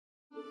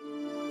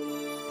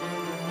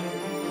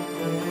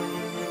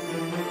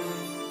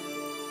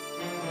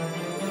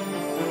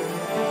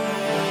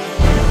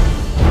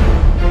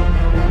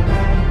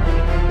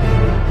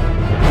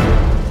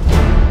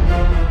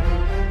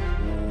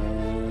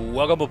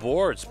Welcome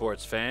aboard,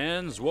 sports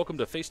fans. Welcome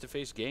to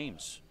Face-to-Face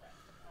Games.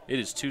 It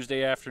is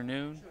Tuesday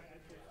afternoon,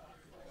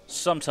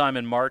 sometime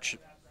in March,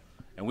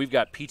 and we've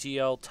got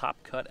PTL Top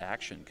Cut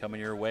action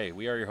coming your way.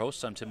 We are your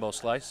hosts. I'm TimBo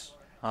Slice.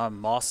 I'm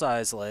Moss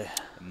Eisley.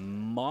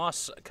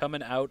 Moss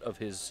coming out of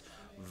his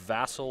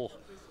vassal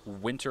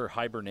winter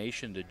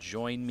hibernation to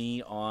join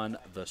me on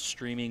the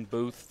streaming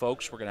booth.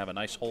 Folks, we're going to have a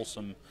nice,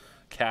 wholesome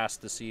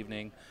cast this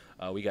evening.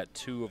 We got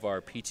two of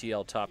our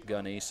PTL Top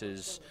Gun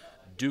aces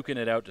duking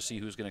it out to see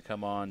who's going to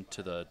come on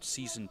to the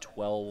Season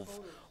 12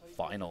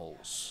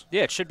 finals.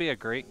 Yeah, it should be a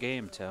great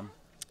game, Tim.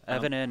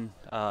 Evan and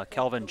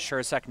Kelvin sure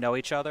as heck know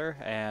each other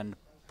and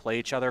play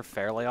each other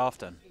fairly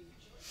often.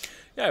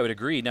 Yeah, I would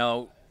agree.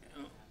 Now,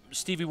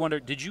 Stevie Wonder,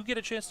 did you get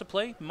a chance to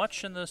play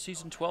much in the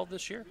Season 12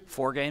 this year?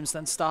 4 games,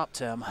 then stop,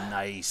 Tim.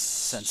 Nice.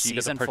 Since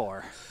Season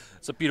 4.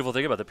 It's a beautiful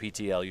thing about the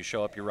PTL. You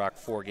show up, you rock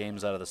 4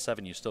 games out of the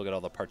 7, you still get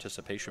all the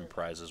participation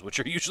prizes, which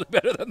are usually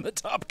better than the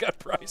Top Gun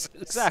prizes.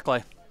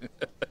 Exactly.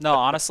 No,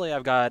 honestly,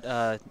 I've got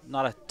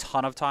not a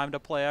ton of time to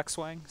play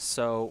X-Wing,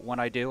 so when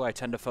I do, I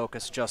tend to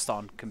focus just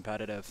on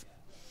competitive.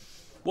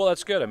 Well,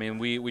 that's good. I mean,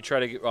 we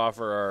try to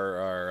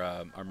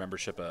offer our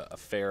membership a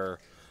fair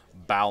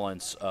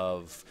balance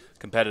of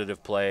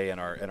competitive play and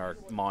our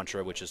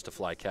mantra, which is to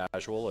fly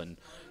casual. And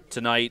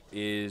tonight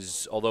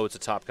is, although it's a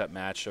top cut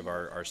match of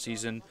our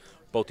season,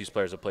 both these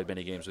players have played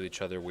many games with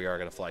each other. We are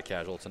going to fly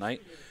casual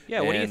tonight.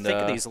 Yeah, what do you think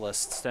of these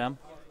lists, Tim?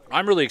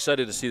 I'm really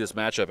excited to see this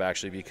matchup,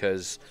 actually,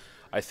 because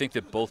I think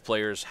that both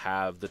players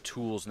have the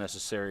tools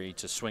necessary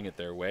to swing it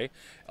their way.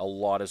 A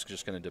lot is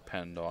just going to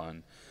depend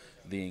on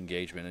the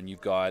engagement. And you've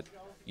got,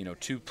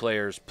 two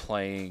players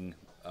playing,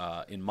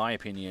 in my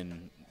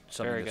opinion,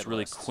 something that's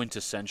really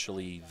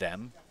quintessentially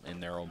them in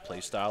their own play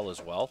style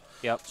as well.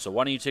 Yep. So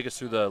why don't you take us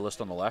through the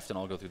list on the left, and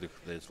I'll go through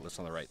the list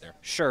on the right there.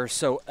 Sure.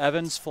 So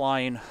Evan's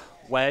flying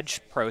Wedge,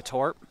 Pro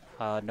Torp,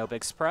 no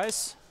big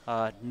surprise.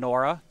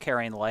 Nora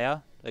carrying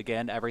Leia,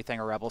 again, everything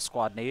a Rebel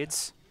squad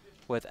needs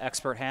with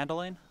expert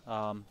handling.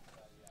 And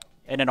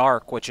an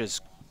Arc, which is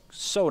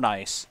so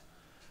nice.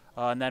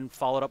 And then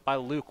followed up by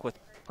Luke with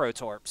Pro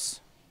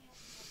Torps.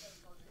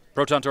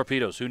 Proton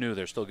torpedoes, who knew?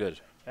 They're still good.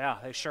 Yeah,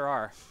 they sure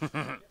are.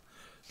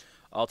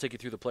 I'll take you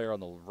through the player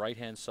on the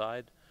right-hand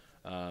side.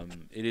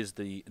 It is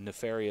the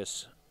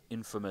nefarious,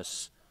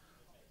 infamous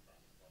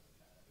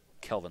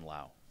Kelvin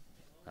Lau.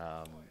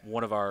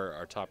 One of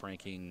our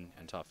top-ranking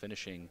and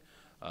top-finishing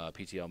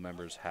PTL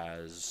members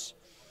has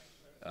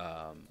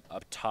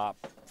a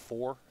top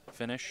 4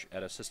 finish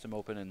at a System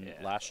Open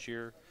last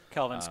year.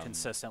 Kelvin's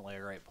consistently a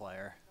great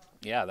player.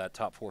 Yeah, that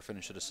top 4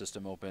 finish at a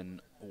System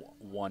Open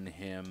won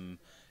him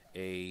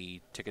a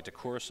ticket to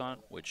Coruscant,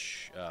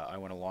 which I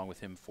went along with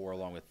him for,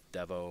 along with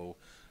Devo,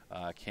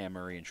 Cam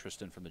Murray, and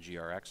Tristan from the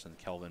GRX, and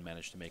Kelvin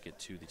managed to make it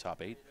to the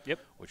top 8,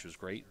 which was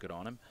great. Good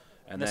on him.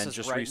 And then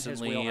just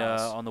recently,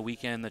 on the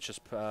weekend that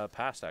just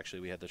passed, actually,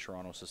 we had the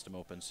Toronto System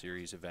Open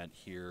Series event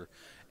here,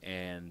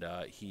 and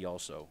he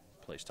also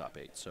placed top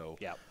 8. So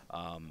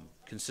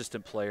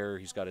consistent player.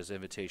 He's got his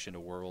invitation to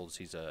Worlds.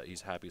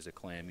 He's happy as a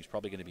clam. He's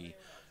probably going to be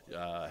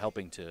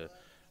helping to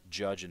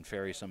judge and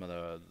ferry some of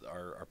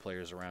our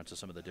players around to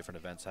some of the different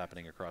events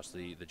happening across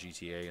the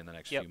GTA in the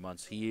next few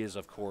months. He is,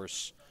 of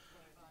course,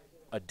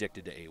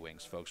 addicted to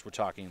A-Wings, folks. We're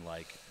talking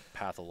like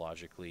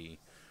pathologically.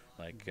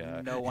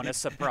 No one is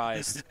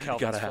surprised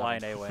Kelvin's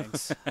flying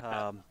A-Wings.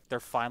 They're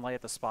finally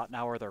at the spot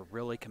now where they're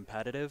really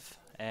competitive,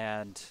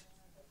 and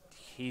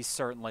he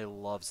certainly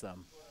loves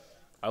them.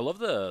 I love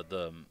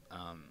the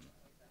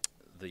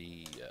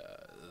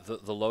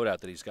loadout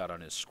that he's got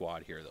on his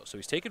squad here, though. So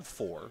he's taken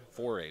four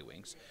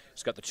A-Wings.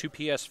 He's got the 2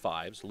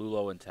 PS5s,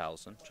 Lulo and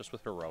Taliesin, just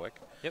with Heroic.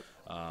 Yep.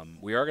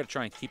 We are going to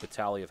try and keep a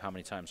tally of how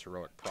many times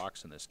Heroic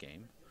procs in this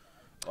game.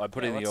 I'm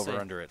putting the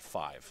over-under at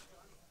 5.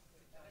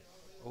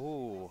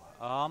 Ooh,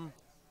 I'll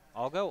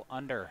go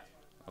under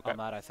on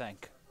that, I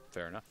think.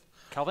 Fair enough.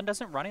 Kelvin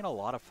doesn't running a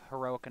lot of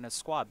Heroic in his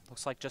squad.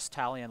 Looks like just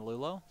Tali and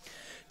Lulo.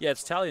 Yeah,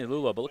 it's Tali and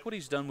Lulo, but look what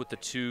he's done with the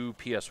 2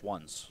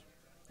 PS1s.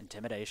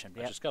 Intimidation.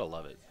 I just got to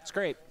love it. It's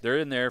great. They're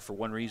in there for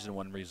one reason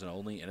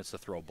only, and it's to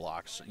throw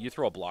blocks. You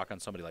throw a block on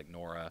somebody like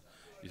Nora,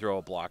 you throw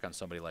a block on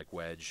somebody like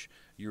Wedge,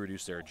 you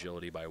reduce their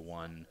agility by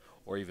 1,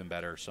 or even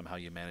better, somehow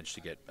you manage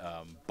to get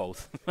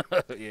both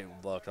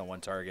blocked on one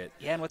target.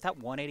 Yeah, and with that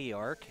 180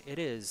 arc, it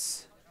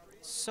is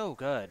so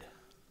good.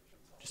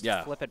 Just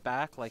to flip it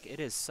back, like it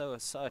is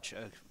such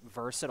a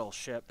versatile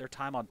ship. Their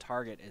time on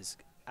target is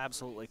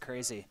absolutely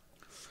crazy.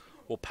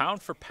 Well,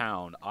 pound for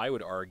pound, I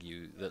would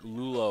argue that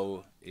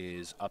Lulo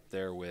is up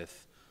there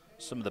with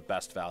some of the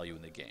best value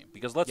in the game.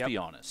 Because let's be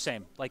honest.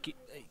 Same. Like,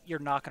 you're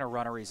not going to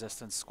run a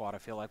resistance squad, I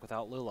feel like,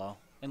 without Lulo.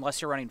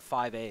 Unless you're running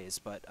 5 As.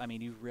 But, I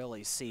mean, you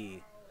really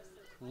see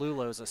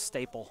Lulo's a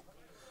staple.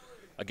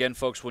 Again,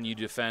 folks, when you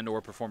defend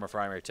or perform a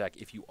primary attack,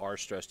 if you are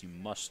stressed, you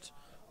must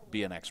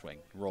be an X-Wing.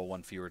 Roll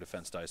 1 fewer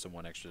defense dice and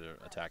 1 extra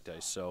attack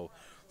dice. So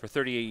for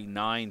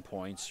 39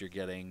 points, you're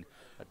getting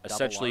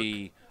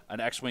essentially an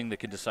X-Wing that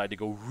can decide to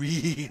go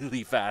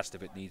really fast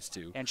if it needs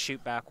to. And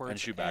shoot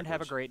backwards. And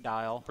have a great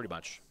dial. Pretty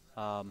much.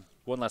 1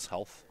 less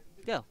health.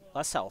 Yeah,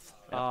 less health.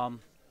 Yeah.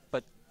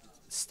 But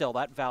still,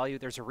 that value,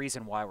 there's a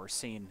reason why we're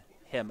seeing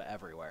him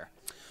everywhere.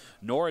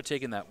 Nora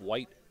taking that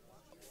white,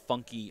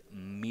 funky,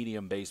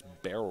 medium-based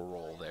barrel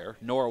roll there.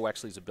 Nora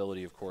Wexley's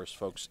ability, of course,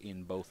 folks,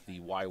 in both the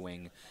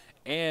Y-Wing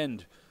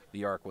and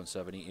the ARC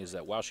 170 is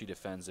that while she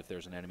defends, if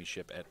there's an enemy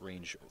ship at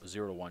range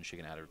 0 to 1, she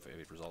can add a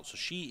favorite result. So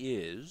she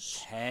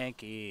is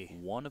tanky.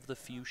 One of the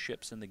few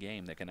ships in the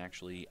game that can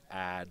actually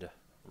add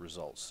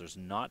results. There's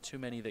not too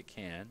many that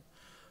can.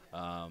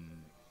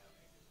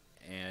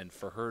 And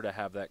for her to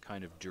have that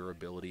kind of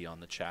durability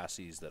on the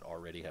chassis that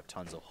already have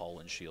tons of hull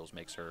and shields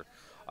makes her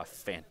a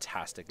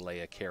fantastic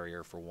Leia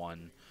carrier for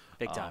one.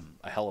 Big time.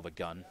 A hell of a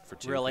gun for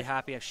two. Really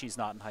happy if she's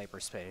not in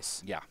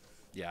hyperspace. Yeah.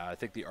 Yeah, I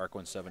think the ARC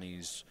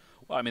 170s,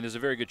 well, I mean, there's a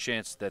very good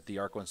chance that the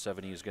ARC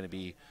 170 is going to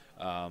be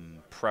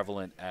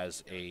prevalent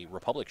as a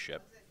Republic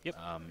ship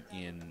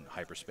in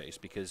hyperspace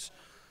because,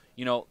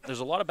 you know, there's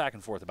a lot of back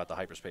and forth about the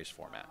hyperspace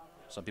format.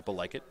 Some people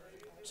like it,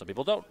 some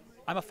people don't.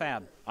 I'm a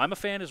fan. I'm a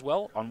fan as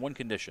well on one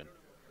condition.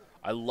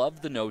 I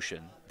love the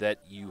notion that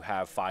you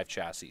have 5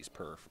 chassis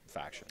per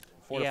faction,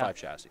 4 to 5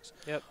 chassis.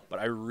 Yep. But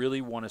I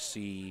really want to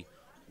see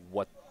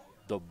what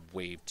the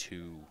Wave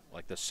 2,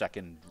 like the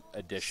second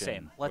edition,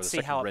 Same. or Let's the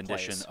see how it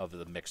rendition plays. of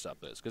the mix-up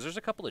is, because there's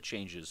a couple of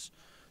changes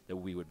that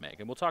we would make,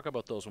 and we'll talk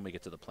about those when we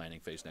get to the planning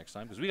phase next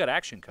time, because we got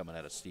action coming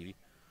at us, Stevie.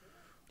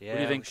 Yeah, Who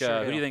do you think?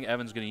 sure Who do you think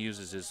Evan's going to use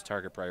as his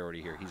target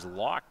priority here? He's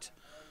locked.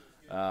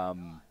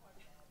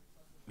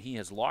 He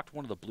has locked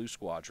one of the blue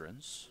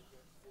squadrons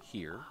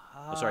here.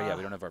 Oh, sorry, yeah,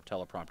 we don't have our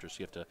teleprompter, so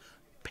you have to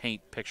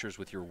paint pictures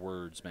with your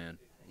words, man.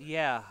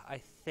 Yeah,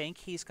 I think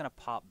he's going to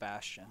pop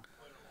Bastion.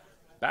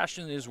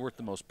 Bastion is worth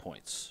the most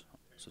points,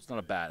 so it's not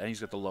a bad. And he's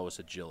got the lowest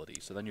agility.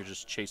 So then you're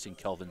just chasing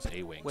Kelvin's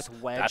A-Wings. With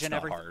Wedge That's and not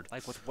everything, hard.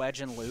 like with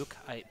Wedge and Luke,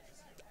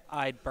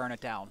 I'd burn it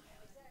down.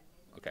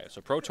 Okay, so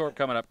Protorp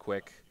coming up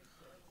quick,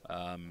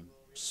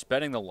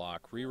 spending the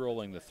lock,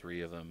 re-rolling the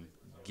 3 of them,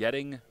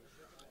 getting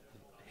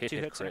 2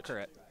 hits and a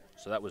crit.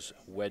 So that was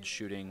Wedge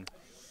shooting.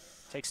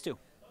 Takes 2.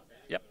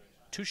 Yep,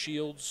 2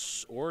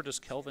 shields, or does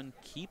Kelvin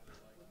keep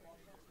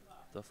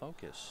the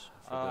focus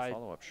for the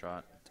follow-up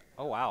shot?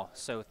 Oh, wow.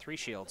 So 3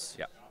 shields.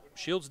 Yeah.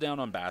 Shields down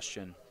on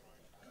Bastion.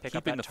 Pick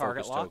keeping up that the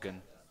target focus lock.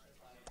 token.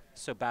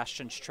 So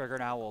Bastion's trigger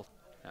now will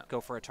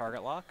go for a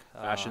target lock.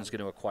 Bastion's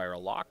going to acquire a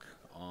lock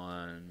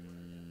on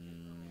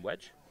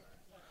Wedge.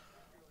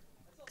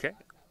 Okay.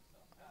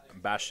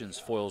 Bastion's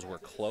foils were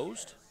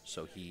closed,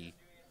 so he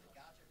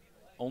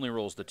only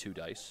rolls the 2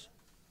 dice.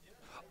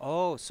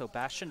 Oh, so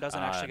Bastion doesn't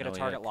actually get no, a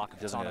target lock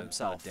if it's on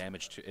himself.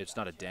 It's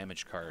not a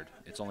damage card.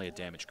 It's only a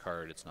damage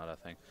card. It's not a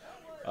thing.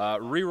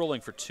 Re-rolling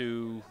for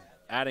 2,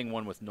 adding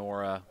 1 with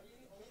Nora,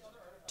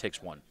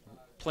 takes 1.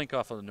 Plink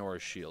off of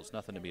Nora's shields.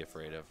 Nothing to be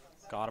afraid of.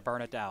 Gotta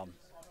burn it down.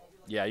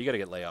 Yeah, you got to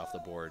get Leia off the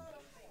board.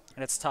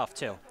 And it's tough,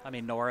 too. I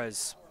mean,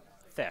 Nora's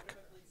thick.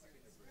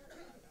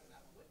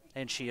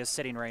 And she is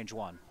sitting range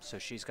 1, so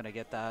she's going to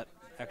get that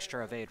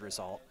extra evade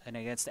result. And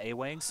against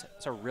A-Wings,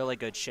 it's a really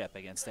good ship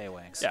against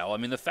A-Wings. Yeah, well, I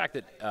mean, the fact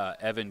that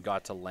Evan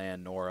got to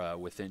land Nora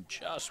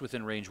just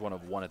within range 1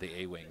 of one of the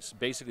A-Wings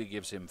basically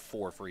gives him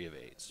 4 free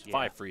evades. Yeah.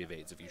 5 free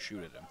evades if you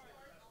shoot at him,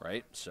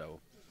 right? So,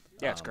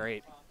 yeah, it's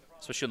great.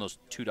 Especially on those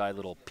 2-die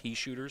little pea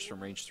shooters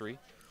from range 3.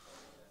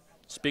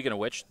 Speaking of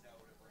which,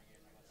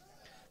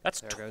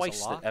 that's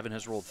twice that Evan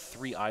has rolled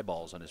 3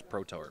 eyeballs on his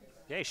Protorp.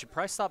 Yeah, you should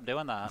probably stop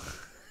doing that.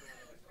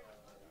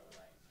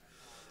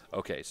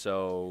 Okay,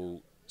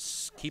 so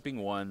keeping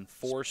 1,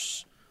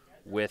 force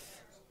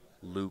with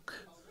Luke,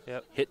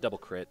 hit double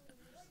crit.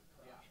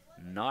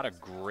 Not a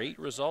great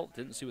result.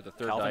 Didn't see what the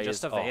third Kelvin die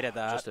just is. Evaded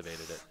that. Just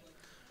evaded it.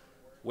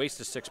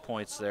 Waste of 6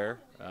 points there.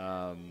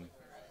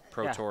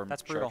 Protorp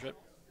that's brutal. charge it.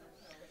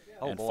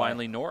 Oh, and boy.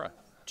 finally Nora,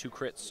 2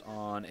 crits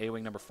on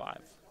A-Wing number 5.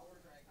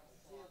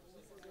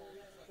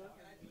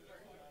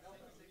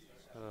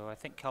 So I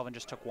think Kelvin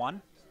just took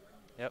 1.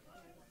 Yep.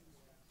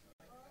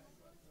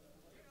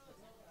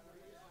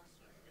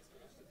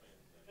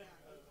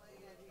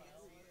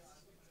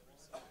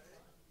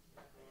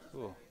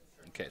 Ooh.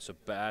 Okay, so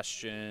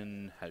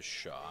Bastion has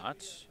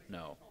shot.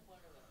 No.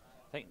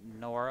 I think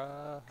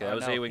Nora. Okay, that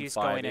was no, A-Wing he's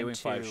 5. Going A-Wing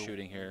into 5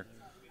 shooting here.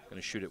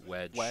 Going to shoot at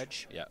Wedge.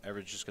 Wedge? Yeah,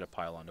 everyone's just going to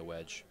pile onto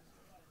Wedge.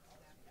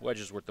 Wedge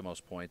is worth the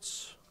most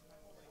points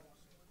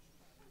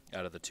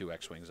out of the 2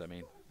 X-Wings, I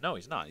mean. No,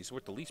 he's not. He's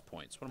worth the least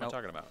points. What am I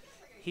talking about?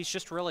 He's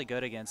just really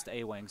good against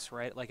A-Wings,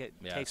 right? Like, it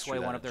takes away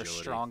true, one of their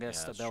agility.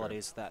 strongest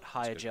abilities, that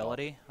high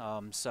agility.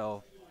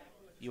 So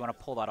you want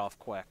to pull that off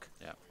quick.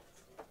 Yeah.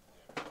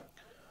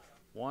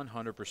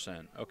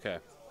 100%. Okay.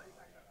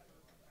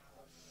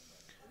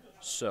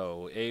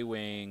 So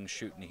A-Wing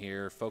shooting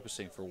here,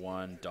 focusing for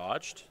 1,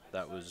 dodged.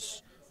 That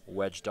was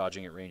Wedge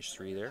dodging at range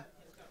 3 there.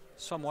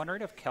 So I'm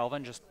wondering if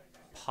Kelvin just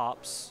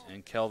pops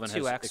and Kelvin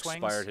 2 has X-Wings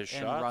expired his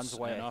and shots, runs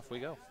away. and off we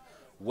go.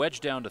 Wedge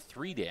down to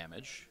 3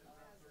 damage,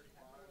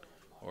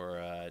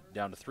 or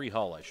down to 3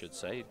 hull, I should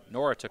say.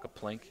 Nora took a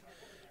plink,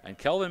 and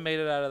Kelvin made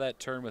it out of that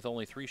turn with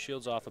only 3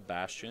 shields off of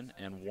Bastion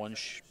and 1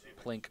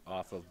 plink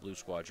off of Blue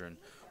Squadron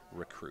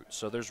Recruit.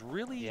 So there's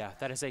really... Yeah,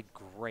 that is a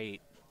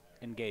great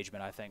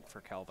engagement, I think, for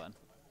Kelvin.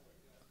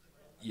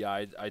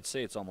 Yeah, I'd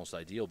say it's almost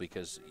ideal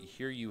because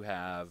here you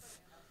have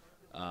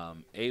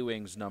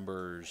A-Wings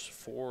numbers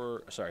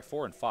 4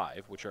 and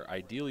 5, which are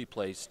ideally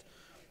placed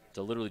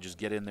to literally just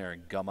get in there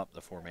and gum up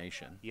the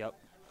formation. Yep.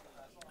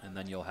 And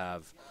then you'll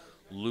have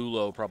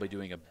Lulo probably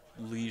doing a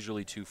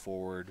leisurely 2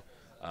 forward,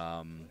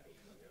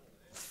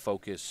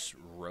 focus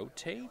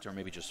rotate, or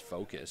maybe just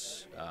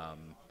focus.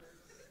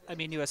 I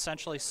mean, you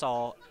essentially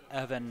saw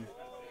Evan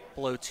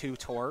blow 2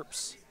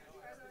 torps,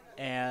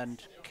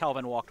 and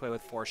Kelvin walked away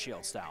with 4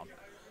 shields down.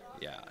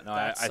 Yeah, no,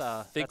 I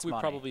think that's we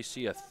money. probably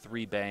see a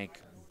 3-bank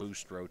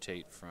boost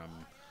rotate from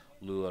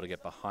Lulo to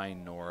get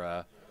behind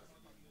Nora.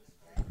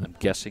 I'm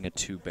guessing a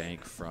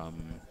 2-bank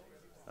from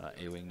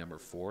A-Wing number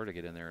 4 to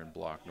get in there and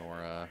block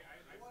Nora.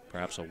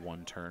 Perhaps a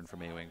 1-turn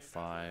from A-Wing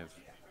 5.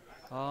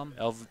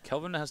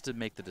 Kelvin has to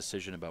make the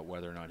decision about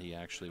whether or not he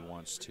actually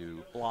wants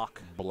to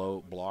block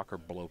or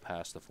blow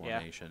past the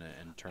formation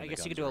and turn. I the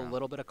guess guns you could do around. a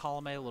little bit of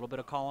column A, a little bit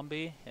of column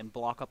B, and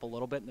block up a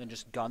little bit, and then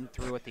just gun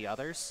through with the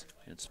others.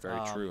 It's very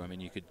true. I mean,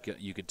 you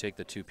could take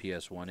the 2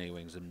 PS1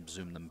 A-Wings and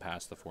zoom them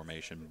past the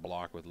formation,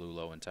 block with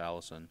Lulo and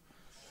Taliesin,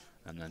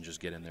 and then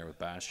just get in there with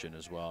Bastian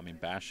as well. I mean,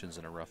 Bastian's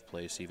in a rough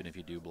place, even if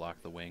you do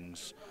block the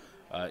wings.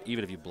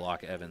 Even if you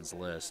block Evan's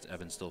list,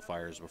 Evan still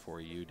fires before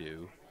you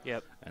do.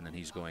 Yep. And then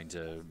he's going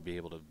to be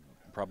able to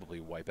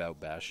probably wipe out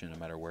Bastian no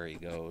matter where he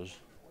goes.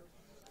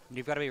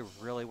 You've got to be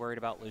really worried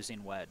about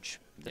losing Wedge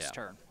this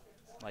turn.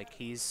 Like,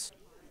 he's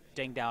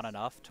dinged down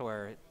enough to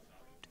where,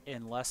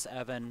 unless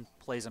Evan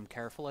plays him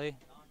carefully,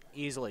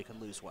 easily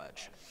could lose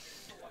Wedge.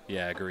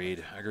 Yeah,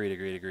 agreed.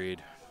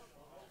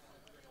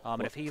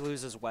 And if he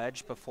loses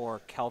Wedge before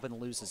Kelvin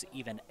loses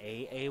even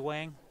a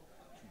A-Wing,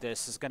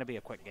 this is going to be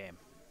a quick game.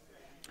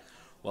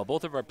 Well,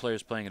 both of our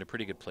players playing in a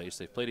pretty good place.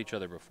 They've played each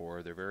other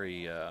before. They're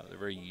very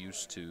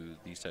used to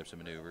these types of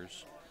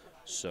maneuvers.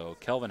 So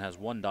Kelvin has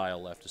 1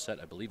 dial left to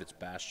set. I believe it's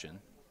Bastian.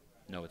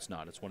 No, it's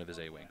not. It's one of his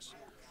A-Wings.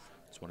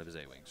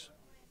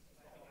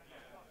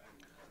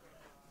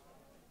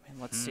 And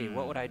let's see,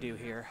 what would I do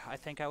here? I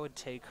think I would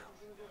take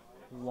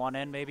 1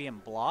 in maybe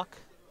and block.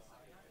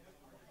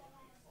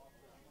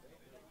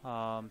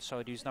 So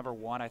I'd use number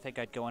 1. I think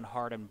I'd go in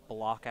hard and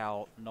block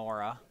out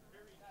Nora.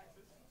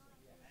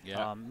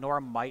 Yeah.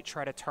 Nora might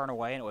try to turn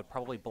away, and it would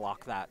probably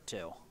block that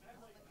too.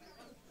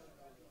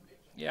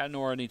 Yeah,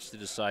 Nora needs to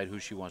decide who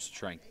she wants to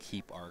try and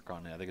keep arc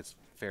on. I think it's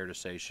fair to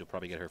say she'll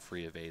probably get her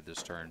free evade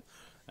this turn,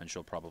 and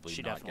she'll probably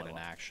not get an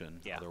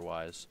action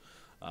otherwise.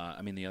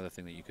 I mean, the other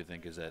thing that you could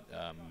think is that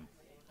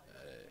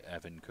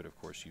Evan could, of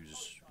course,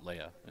 use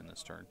Leia in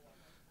this turn.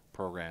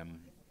 Program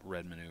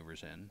red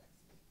maneuvers in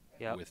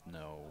with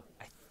no...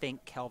 I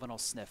think Kelvin will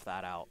sniff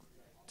that out,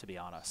 to be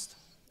honest.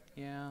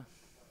 Yeah.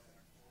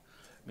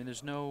 I mean,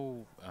 there's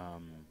no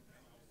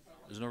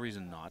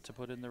reason not to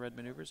put in the red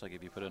maneuvers. Like,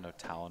 if you put in a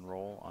Talon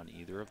roll on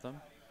either of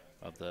them,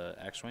 of the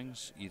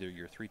X-Wings, either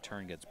your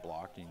 3-turn gets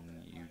blocked and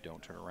you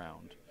don't turn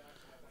around,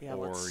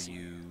 or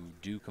you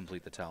do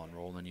complete the Talon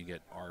roll and then you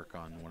get arc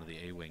on one of the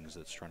A-Wings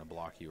that's trying to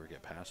block you or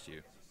get past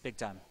you. Big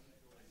time.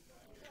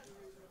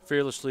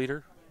 Fearless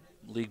leader,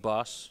 league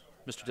boss,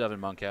 Mr. Devin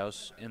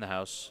Monkhouse in the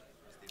house.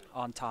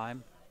 On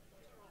time.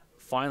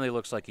 Finally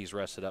looks like he's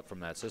rested up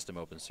from that System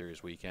Open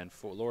Series weekend.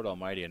 For Lord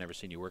Almighty, I've never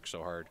seen you work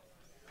so hard.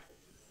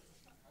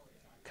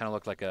 Kind of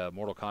looked like a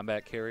Mortal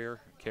Kombat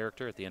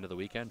character at the end of the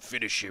weekend.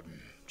 Finish him.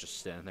 Just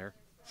standing there.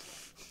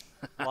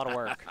 A lot of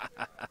work.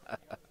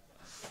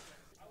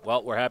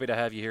 Well, we're happy to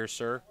have you here,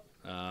 sir.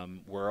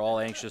 We're all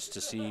anxious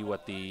to see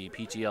what the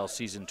PTL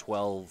Season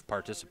 12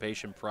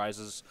 participation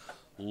prizes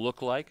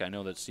look like. I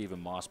know that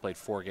Stephen Moss played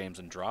 4 games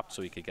and dropped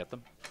so he could get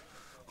them.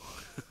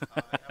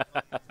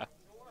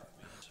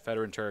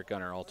 Veteran turret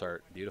gunner,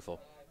 alt-art. Beautiful.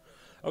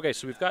 Okay,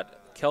 so we've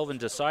got Kelvin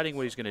deciding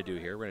what he's going to do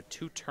here. We're going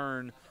to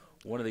 2-turn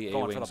one of the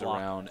A-Wings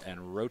around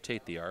and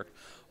rotate the arc.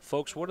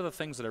 Folks, one of the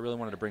things that I really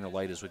wanted to bring to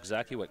light is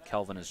exactly what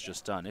Kelvin has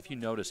just done. If you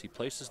notice, he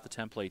places the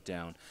template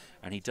down,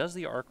 and he does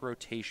the arc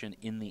rotation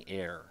in the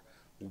air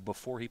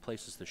before he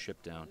places the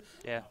ship down.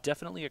 Yeah.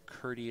 Definitely a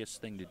courteous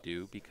thing to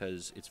do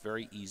because it's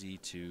very easy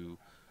to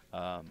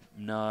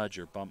nudge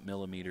or bump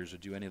millimeters or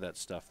do any of that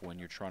stuff when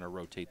you're trying to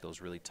rotate those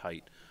really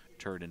tight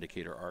turret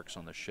indicator arcs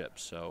on the ship.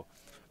 So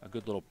a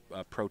good little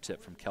pro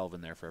tip from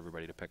Kelvin there for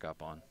everybody to pick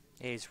up on.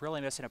 Yeah, he's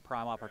really missing a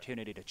prime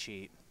opportunity to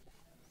cheat.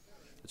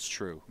 It's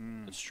true.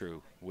 It's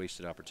true.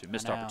 Wasted opportunity.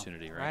 Missed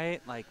opportunity, right?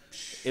 Right? Like,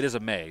 it is a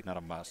may, not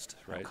a must,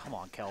 right? Oh, come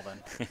on, Kelvin.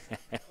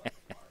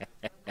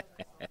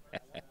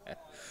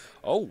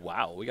 Oh,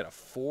 wow. We got a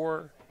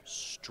 4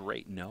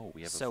 straight. No,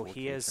 we have so a 4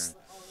 he is...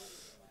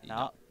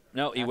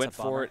 No, he went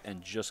for it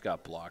and just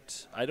got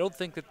blocked. I don't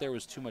think that there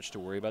was too much to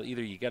worry about.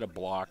 Either you get a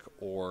block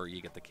or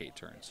you get the K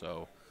turn.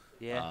 So,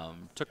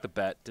 took the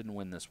bet, didn't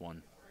win this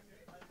one.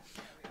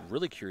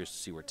 Really curious to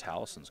see where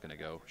Talison's going to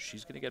go.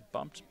 She's going to get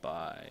bumped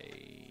by...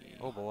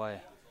 Oh,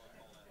 boy.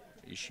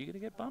 Is she going to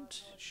get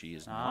bumped? She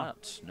is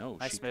not. No,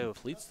 nice she move.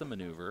 completes the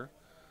maneuver,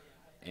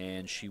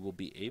 and she will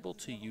be able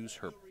to use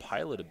her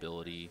pilot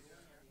ability.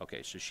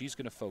 Okay, so she's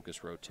going to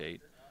focus rotate.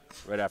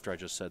 Right after I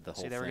just said the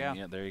whole there we thing. go.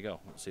 Yeah, there you go.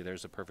 See,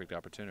 there's a perfect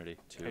opportunity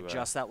to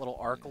adjust that little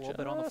arc a little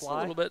bit on the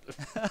fly. a little bit.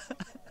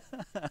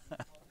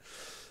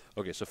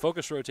 Okay, so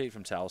focus rotate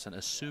from Taliesin,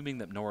 assuming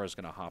that Nora's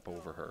going to hop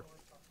over her.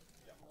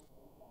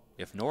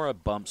 If Nora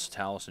bumps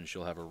Taliesin,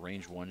 she'll have a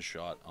range 1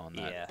 shot on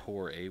that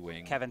poor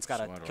A-Wing. Kevin's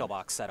got a kill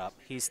box set up.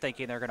 He's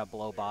thinking they're going to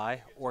blow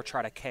by or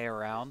try to K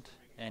around,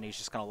 and he's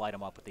just going to light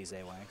them up with these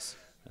A-Wings.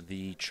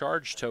 The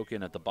charge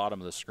token at the bottom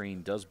of the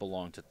screen does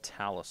belong to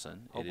Taliesin.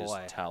 Oh, it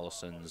boy. is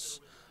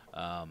Talison's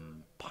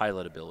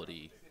pilot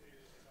ability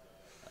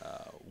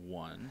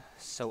 1.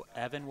 So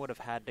Evan would have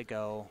had to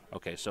go.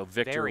 Okay, so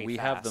Victor, very we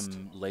fast. have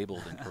them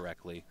labeled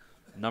incorrectly.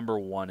 Number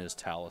 1 is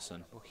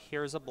Taliesin. Well,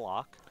 here's a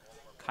block.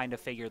 Kind of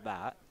figured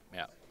that.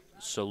 Yeah.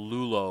 So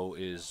Lulo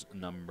is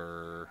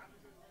number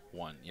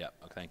 1. Yeah,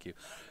 thank you.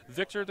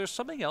 Victor, there's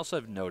something else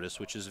I've noticed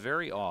which is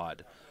very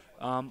odd.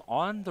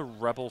 On the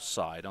Rebel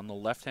side, on the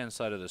left-hand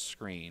side of the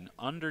screen,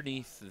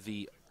 underneath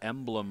the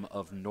emblem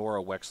of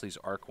Nora Wexley's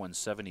ARC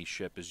 170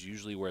 ship is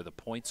usually where the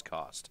points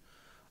cost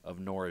of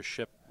Nora's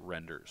ship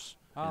renders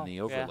in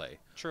the overlay. Yeah,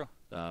 true.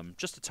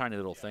 Just a tiny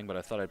little thing, but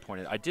I thought I'd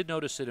point it. I did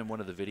notice it in one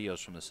of the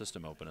videos from the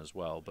System Open as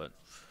well, but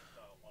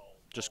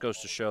just goes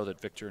to show that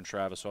Victor and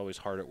Travis are always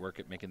hard at work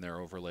at making their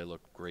overlay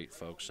look great,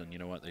 folks. And you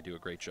know what? They do a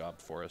great job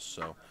for us.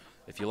 So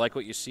if you like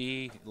what you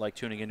see, like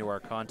tuning into our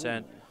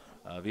content,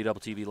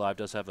 VTV Live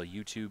does have a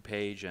YouTube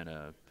page and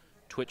a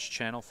Twitch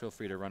channel. Feel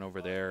free to run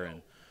over there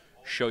and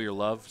show your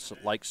love. So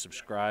like,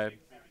 subscribe,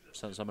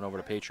 send someone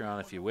over to Patreon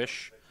if you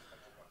wish.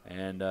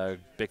 And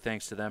big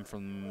thanks to them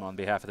on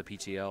behalf of the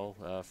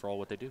PTL for all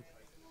what they do.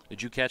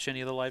 Did you catch any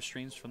of the live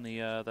streams from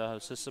the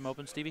System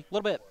Open, Stevie? A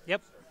little bit,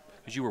 yep.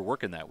 Because you were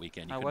working that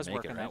weekend. You I couldn't was make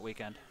working it, right? that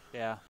weekend,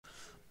 yeah.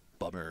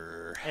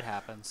 Bummer. It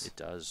happens. It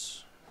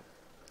does.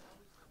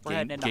 We're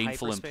heading into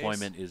Gainful hyperspace.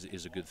 employment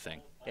is a good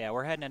thing. Yeah,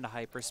 we're heading into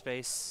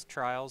hyperspace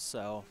trials,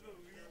 so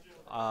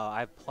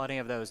I have plenty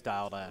of those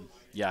dialed in.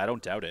 Yeah, I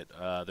don't doubt it.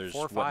 There's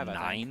 4 or 5, I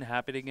 9 think.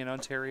 happening in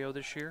Ontario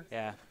this year?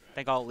 Yeah, I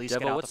think I'll at least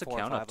get Devo, out what's to the 4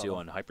 or count 5 up to of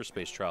on them.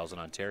 hyperspace trials in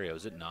Ontario?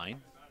 Is it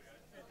 9?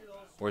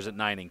 Or is it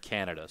 9 in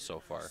Canada so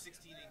far?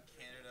 16 in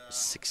Canada.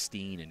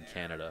 16 in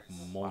Canada.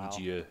 Mon Wow.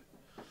 Dieu. 8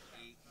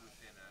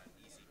 within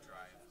easy drive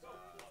of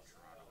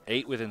Toronto.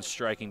 8 within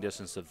striking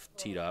distance of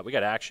T-Dot. We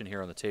got action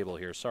here on the table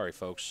here. Sorry,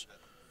 folks.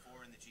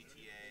 4 in the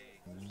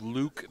GTA.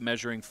 Luke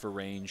measuring for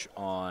range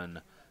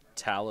on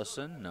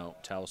Taliesin. No,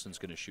 Talison's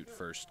going to shoot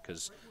first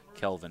because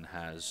Kelvin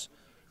has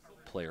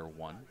player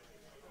 1.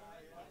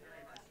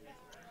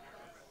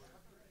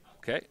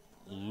 Okay,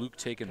 Luke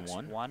taking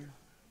 1. 1,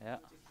 yeah.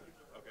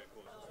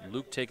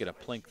 Luke taking a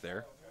plink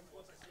there.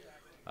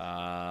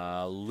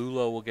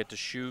 Lulo will get to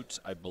shoot.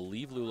 I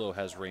believe Lulo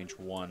has range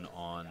 1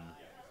 on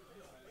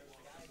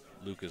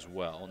Luke as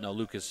well. No,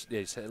 Luke's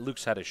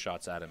had his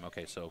shots at him.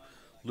 Okay, so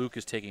Luke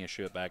is taking a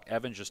shot back.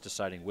 Evan just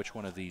deciding which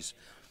one of these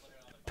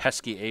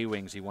pesky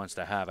A-Wings he wants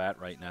to have at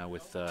right now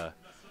with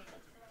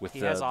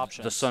has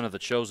options. the son of the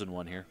chosen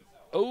one here.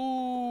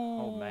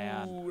 Oh,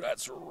 man.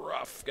 That's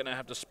rough. Gonna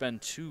have to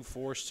spend 2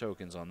 force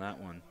tokens on that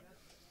one.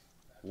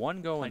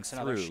 One going Planks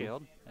another through.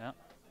 shield, yeah.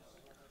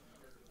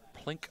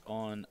 Plink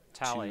on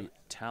Tally.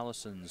 to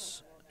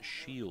Talison's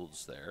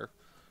shields there.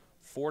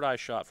 4-die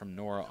shot from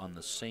Nora on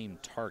the same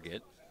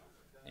target.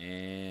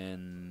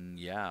 And,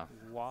 yeah,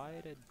 Why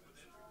did...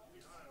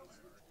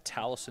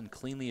 Taliesin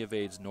cleanly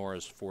evades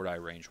Nora's 4-die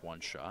range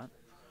 1 shot.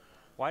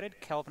 Why did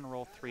Kelvin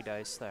roll 3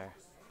 dice there?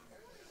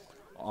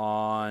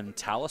 On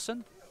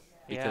Taliesin?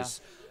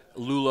 Because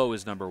Lulo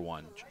is number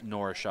 1.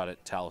 Nora shot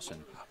at Taliesin.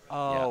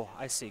 Oh,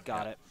 I see.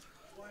 Got it.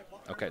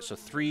 Okay, so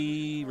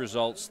 3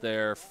 results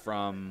there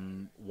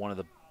from one of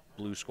the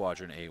Blue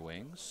Squadron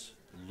A-Wings.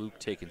 Luke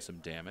taking some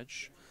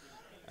damage.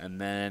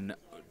 And then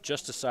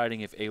just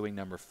deciding if A-Wing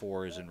number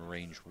 4 is in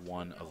range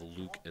 1 of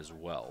Luke as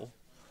well.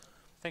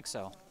 I think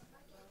so.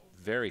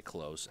 Very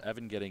close.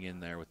 Evan getting in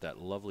there with that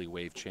lovely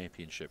Wave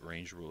Championship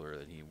range ruler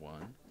that he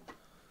won.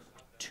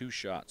 2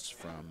 shots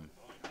from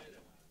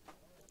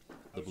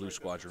the Blue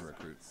Squadron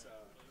recruit.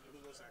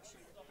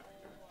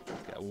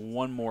 Got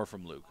 1 more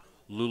from Luke.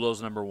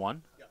 Lulo's number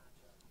 1?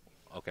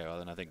 Okay, well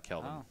then I think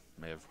Kelvin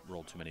may have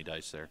rolled too many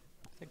dice there.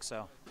 I think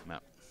so. No.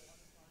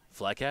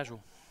 Fly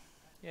casual.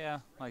 Yeah,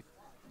 like...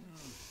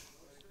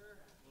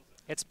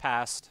 It's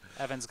passed.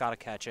 Evan's got to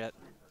catch it.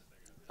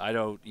 I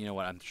don't, you know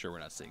what, I'm sure we're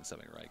not seeing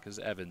something right, because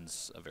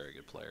Evan's a very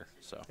good player,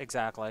 so.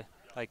 Exactly.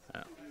 Like,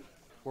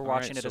 we're All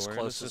watching right, it so as we're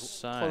gonna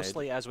decide.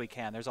 closely as we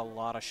can. There's a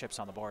lot of ships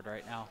on the board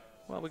right now.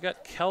 Well, we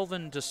got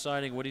Kelvin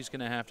deciding what he's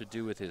going to have to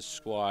do with his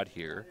squad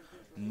here.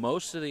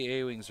 Most of the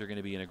A-Wings are going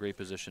to be in a great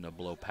position to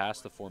blow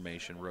past the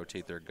formation,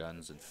 rotate their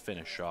guns, and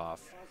finish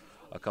off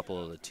a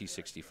couple of the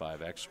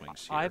T-65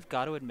 X-Wings here. I've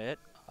got to admit,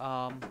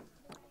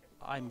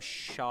 I'm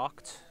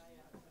shocked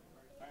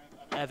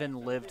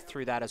Evan lived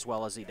through that as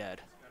well as he did.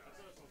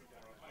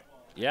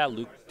 Yeah,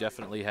 Luke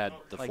definitely had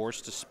the Like,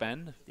 force to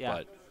spend, yeah.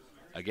 but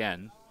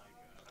again,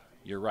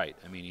 you're right.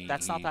 I mean,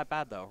 That's not that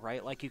bad, though,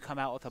 right? Like, you come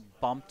out with a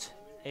bumped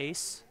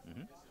ace.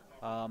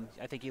 Mm-hmm.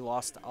 I think he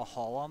lost a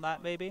hull on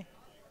that, maybe.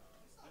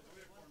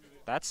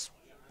 That's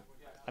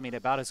I mean,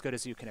 about as good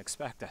as you can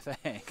expect, I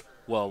think.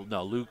 Well,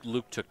 no,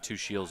 Luke took 2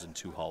 shields and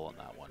 2 hull on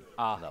that one.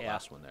 On that yeah.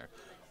 last one there.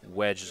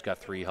 Wedge has got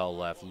 3 hull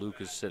left. Luke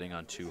is sitting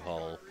on 2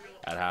 hull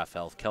at half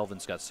health.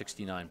 Kelvin's got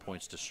 69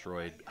 points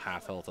destroyed,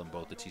 half health on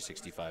both the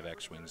T-65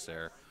 X-Wings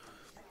there.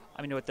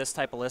 I mean, with this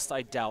type of list,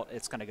 I doubt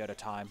it's going to go to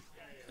time.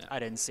 Yeah. I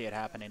didn't see it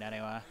happening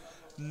anyway.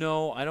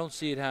 No, I don't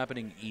see it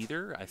happening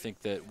either. I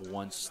think that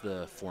once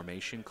the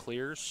formation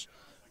clears,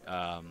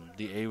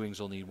 the A-Wings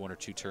will need 1 or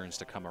 2 turns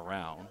to come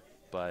around.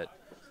 But,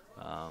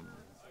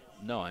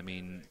 no, I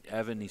mean,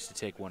 Evan needs to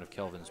take one of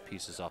Kelvin's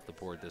pieces off the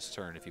board this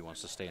turn if he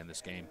wants to stay in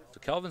this game. So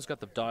Kelvin's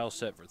got the dial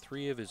set for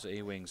 3 of his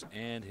A-Wings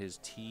and his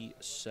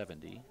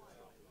T-70.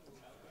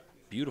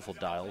 Beautiful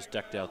dials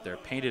decked out there,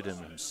 painted him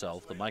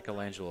himself, the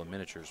Michelangelo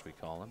miniatures we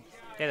call him.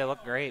 Yeah, they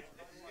look great.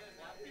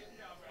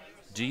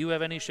 Do you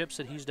have any ships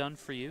that he's done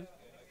for you?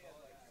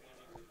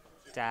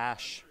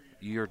 Dash.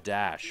 Your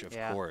Dash, of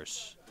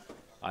course.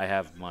 I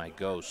have my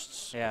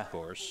Ghosts, of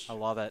course. I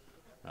love it.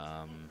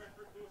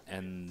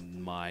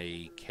 And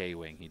my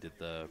K-Wing. He did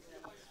the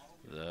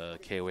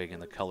K-Wing in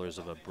the colors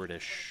of a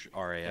British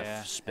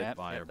RAF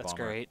Spitfire bomber. That's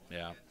great.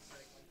 Yeah,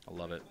 I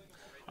love it.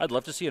 I'd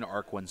love to see an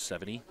ARC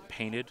 170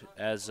 painted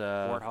as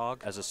a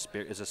Warthog, as a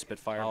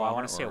Spitfire bomber. bomber. I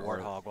want to see a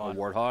Warthog one. A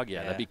Warthog,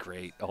 yeah, that'd be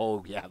great.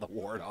 Oh yeah, the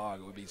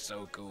Warthog would be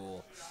so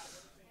cool.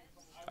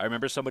 I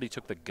remember somebody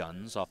took the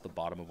guns off the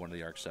bottom of one of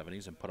the ARC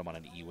 70s and put them on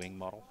an E-wing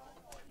model.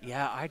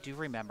 Yeah, I do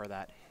remember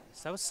that.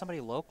 So that was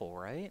somebody local,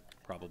 right?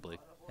 Probably.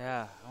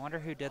 Yeah, I wonder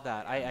who did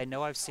that. I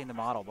know I've seen the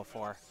model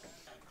before.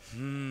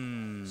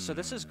 So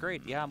this is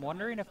great. Yeah, I'm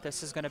wondering if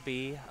this is going to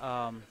be,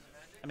 I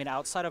mean,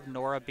 outside of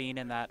Nora being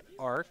in that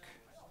arc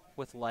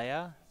with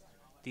Leia,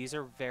 these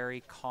are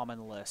very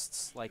common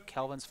lists. Like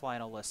Kelvin's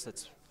flying a list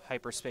that's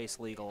hyperspace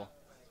legal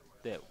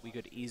that we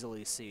could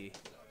easily see.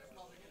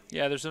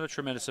 Yeah, there's not a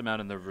tremendous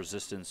amount in the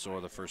Resistance or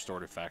the First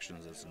Order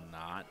factions that's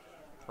not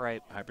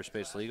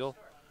hyperspace legal,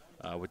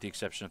 with the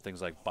exception of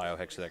things like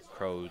biohexadeck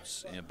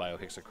codes,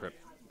 biohexacrypt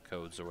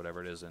codes or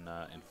whatever it is in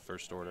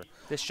First Order.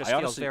 This just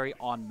feels very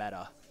on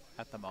meta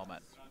at the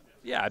moment.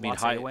 Yeah, I mean,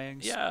 high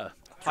wings. Yeah,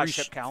 high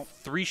ship count.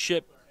 3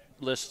 ship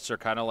lists are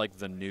kind of like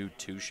the new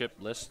 2 ship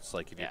lists.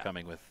 Like if you're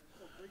coming with,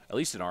 at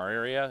least in our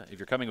area, if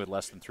you're coming with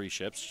less than 3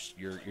 ships,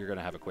 you're going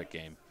to have a quick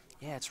game.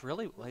 Yeah, it's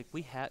really like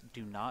we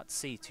do not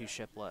see 2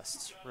 ship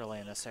lists really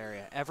in this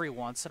area. Every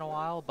once in a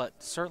while,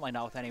 but certainly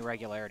not with any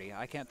regularity.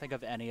 I can't think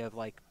of any of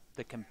like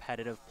the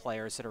competitive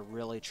players that are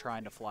really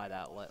trying to fly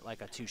that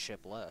like a 2 ship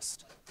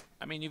list.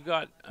 I mean, you've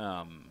got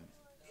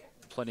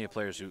plenty of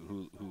players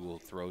who will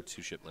throw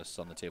 2 ship lists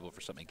on the table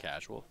for something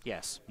casual.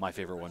 Yes. My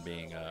favorite one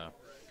being a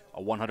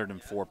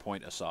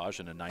 104-point Asajj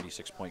and a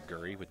 96-point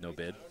Guri with no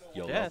bid.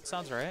 YOLO. Yeah, that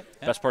sounds right.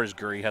 Yeah. Best part is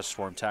Guri has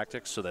swarm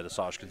tactics so that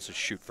Asajj can just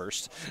shoot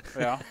first.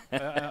 Yeah.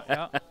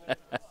 That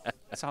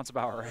sounds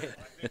about right.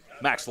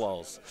 Max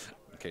lulls.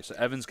 Okay, so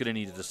Evan's going to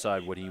need to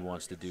decide what he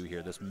wants to do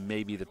here. This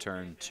may be the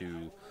turn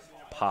to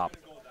pop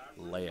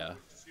Leia.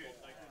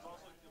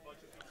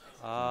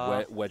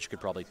 Wedge could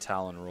probably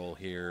Talon roll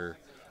here.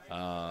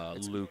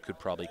 Luke could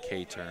probably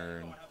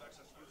K-turn.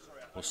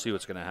 We'll see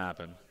what's going to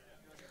happen.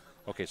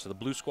 Okay, so the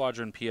Blue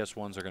Squadron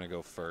PS1s are going to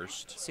go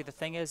first. See, the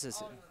thing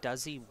is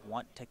does he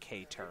want to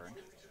K-turn?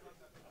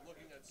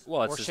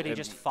 Well, or should he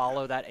just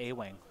follow that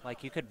A-wing?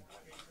 Like, you could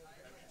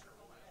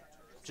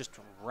just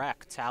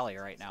wreck Tally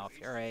right now if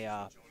you're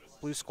a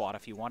Blue Squad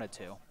if you wanted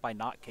to by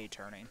not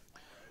K-turning.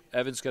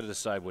 Evan's got to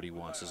decide what he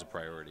wants as a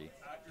priority.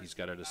 He's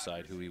got to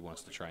decide who he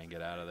wants to try and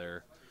get out of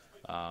there.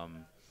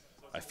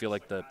 I feel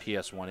like the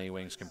PS1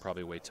 A-Wings can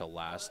probably wait till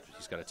last.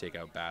 He's got to take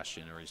out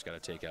Bastian or he's got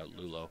to take out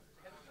Lulo.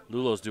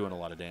 Lulo's doing a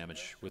lot of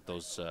damage with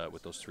those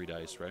 3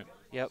 dice, right?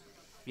 Yep.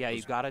 Yeah,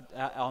 you got it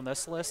on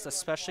this list,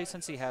 especially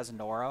since he has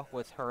Nora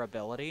with her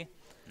ability.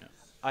 Yeah.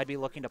 I'd be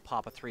looking to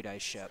pop a 3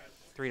 dice ship,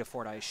 3 to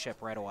 4 dice ship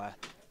right away.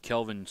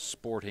 Kelvin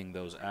sporting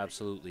those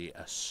absolutely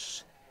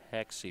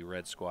sexy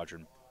Red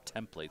Squadron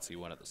templates he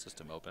won at the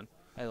System Open.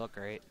 They look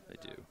great. They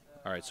do.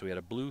 All right, so we had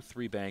a blue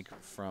 3 bank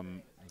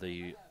from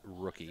the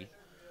rookie,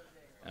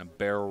 and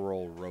barrel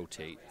roll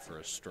rotate for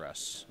a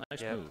stress.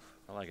 Nice move.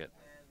 I like it.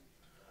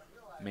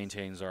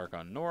 Maintains arc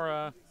on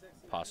Nora,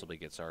 possibly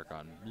gets arc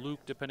on Luke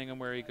depending on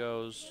where he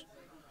goes.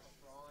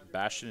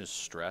 Bastian is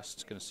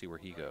stressed, going to see where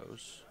he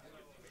goes.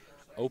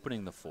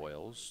 Opening the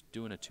foils,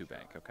 doing a 2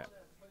 bank, okay.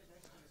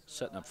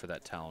 Setting up for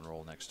that Talon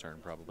roll next turn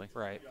probably.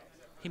 Right.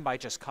 He might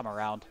just come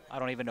around. I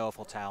don't even know if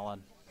he'll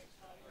Talon.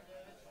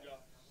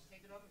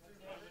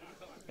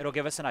 It'll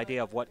give us an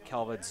idea of what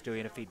Kelvin's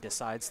doing if he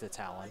decides to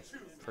Talon,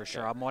 for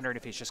sure. I'm wondering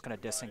if he's just going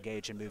to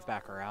disengage and move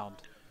back around.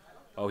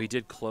 Oh, he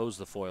did close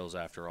the foils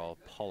after all.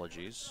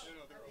 Apologies.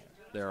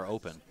 They're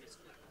open.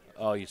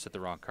 Oh, you set the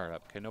wrong card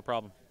up. Okay, no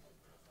problem.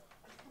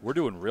 We're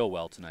doing real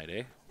well tonight,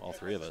 eh? All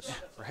 3 of us.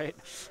 Right?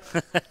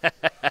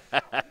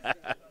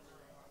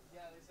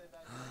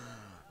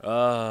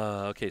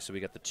 Okay, so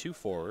we got the 2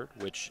 forward,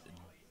 which,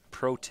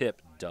 pro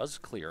tip, does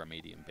clear a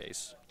medium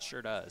base.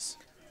 Sure does.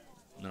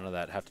 None of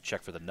that. Have to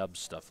check for the nub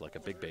stuff like a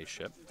big base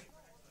ship.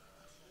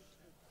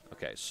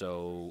 Okay,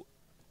 so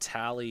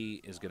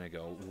Tally is going to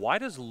go. Why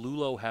does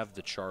Lulo have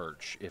the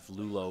charge if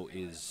Lulo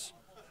is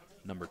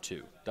number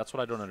 2? That's what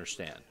I don't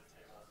understand.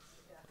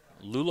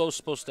 Lulo's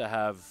supposed to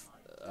have.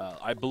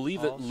 I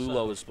believe that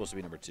Lulo is supposed to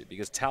be number 2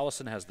 because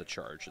Taliesin has the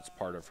charge. It's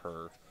part of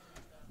her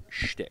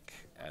shtick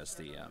as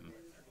the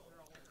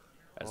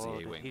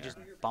A-Wing. He just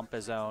bump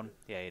his own?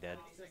 Yeah, he did.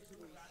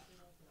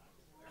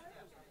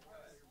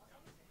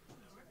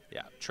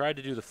 Yeah, tried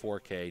to do the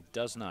 4K,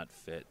 does not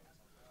fit.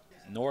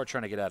 Nora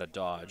trying to get out of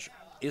dodge.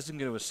 Isn't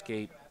going to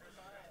escape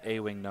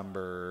A-Wing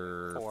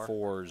number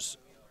 4's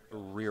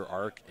rear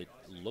arc, it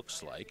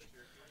looks like.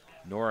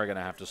 Nora going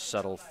to have to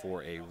settle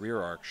for a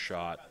rear arc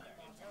shot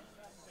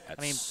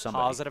at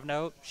somebody. Positive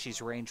note,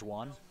 she's range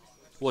 1.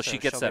 Well, so she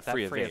gets that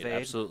free evade,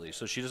 absolutely.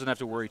 So she doesn't have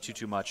to worry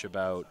too much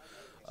about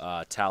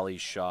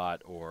Tally's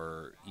shot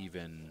or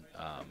even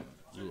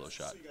Lulo's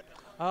shot.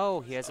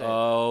 Oh, he has a...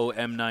 Oh,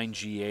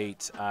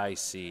 M9-G8. I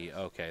see.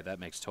 Okay, that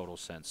makes total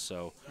sense.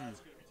 So,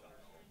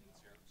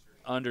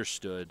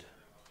 understood.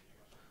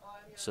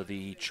 So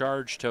the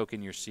charge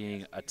token you're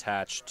seeing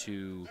attached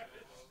to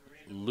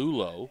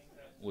Lulo,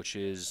 which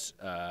is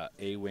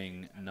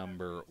A-Wing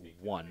number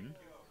 1,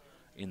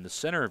 in the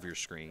center of your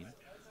screen,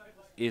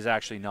 is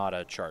actually not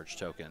a charge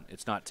token.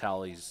 It's not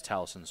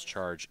Talisin's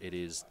charge. It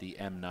is the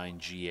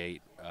M9-G8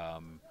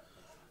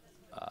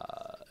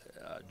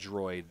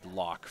 droid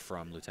lock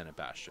from Lieutenant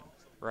Bastian.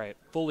 Right.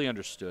 Fully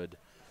understood.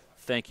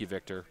 Thank you,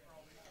 Victor.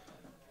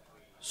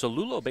 So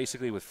Lulo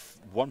basically with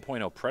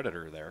 1.0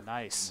 Predator there.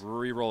 Nice.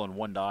 Rerolling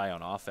 1 die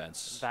on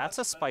offense. That's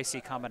a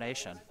spicy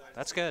combination.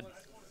 That's good.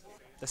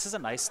 This is a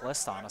nice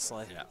list,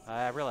 honestly. Yeah.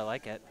 I really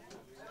like it.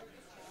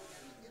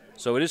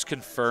 So it is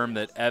confirmed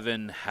that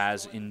Evan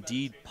has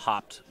indeed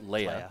popped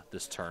Leia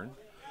this turn.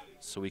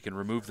 So we can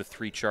remove the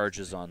 3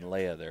 charges on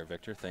Leia there,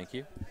 Victor. Thank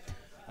you.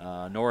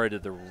 Nora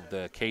did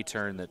the K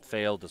turn that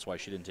failed. That's why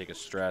she didn't take a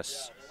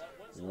stress.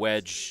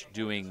 Wedge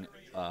doing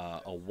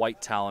a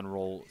white Talon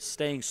roll,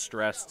 staying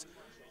stressed.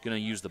 Going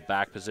to use the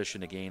back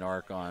position to gain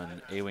arc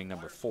on A-Wing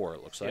number 4,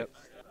 it looks like. Yep.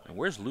 And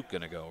where's Luke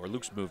going to go? Or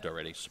Luke's moved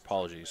already. So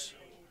apologies.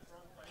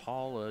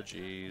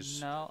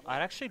 Apologies. No, I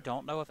actually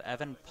don't know if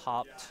Evan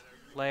popped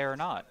Leia or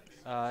not.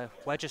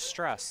 Wedge is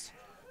stressed.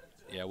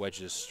 Yeah,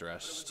 Wedge is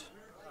stressed.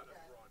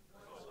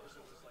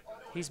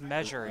 He's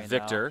measuring.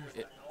 Victor,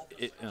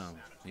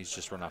 he's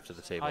just run off to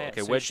the table. Oh, yeah,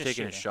 okay, so Wedge he's just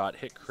taking a shot,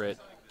 hit crit.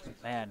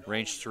 Man.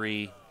 Range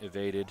 3,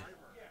 evaded.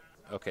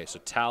 Okay, so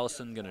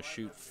Taliesin going to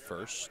shoot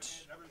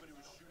first.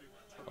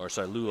 Or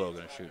sorry, Lulo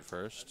going to shoot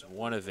first.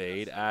 1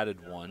 evade,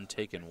 added 1,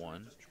 taken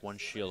 1. 1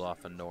 shield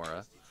off of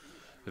Nora.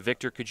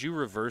 Victor, could you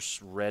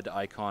reverse red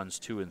icons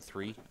 2 and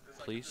 3,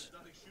 please?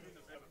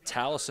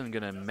 Taliesin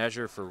going to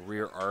measure for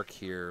rear arc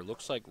here.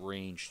 Looks like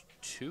range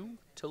 2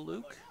 to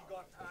Luke.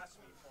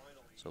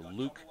 So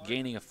Luke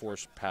gaining a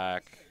force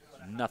pack.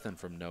 Nothing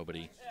from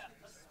nobody.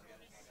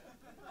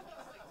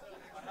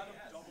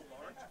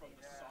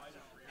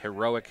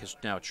 Heroic has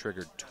now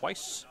triggered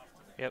twice.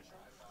 Yep.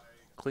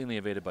 Cleanly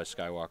evaded by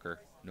Skywalker.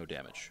 No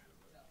damage.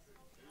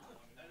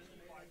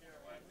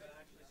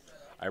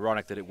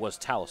 Ironic that it was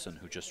Taliesin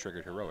who just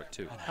triggered Heroic,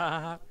 too.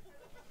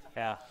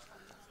 Yeah.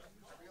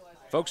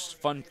 Folks,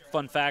 fun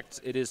fact,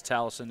 it is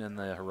Taliesin in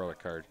the Heroic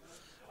card.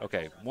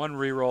 Okay, 1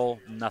 reroll,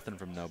 nothing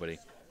from nobody.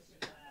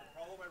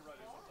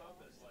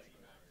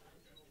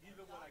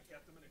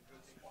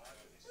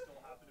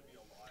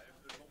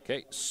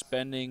 Okay,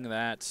 spending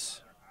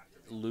that,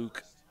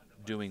 Luke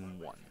doing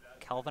 1.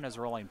 Kelvin is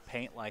rolling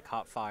paint like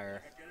hot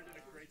fire.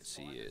 Yes,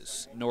 he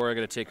is. Nora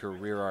going to take her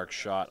rear arc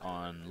shot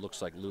on,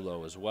 looks like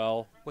Lulo as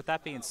well. With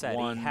that being said,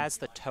 1. he has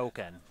the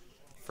token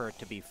for it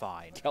to be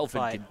fine. Kelvin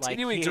but,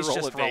 continuing like, to roll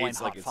just rolling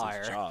evades like hot it's fire.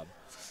 his job.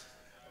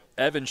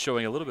 Evan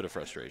showing a little bit of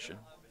frustration.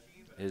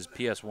 His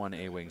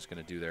PS1 A-Wing's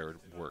going to do their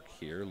work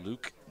here.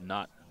 Luke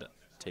not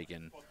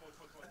taking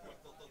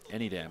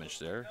any damage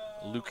there.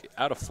 Luke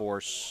out of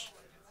force.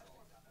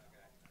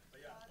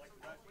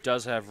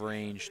 Does have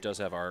range, does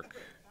have arc.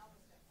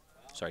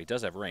 Sorry,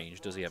 does have range,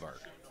 does he have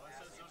arc?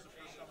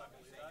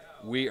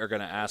 We are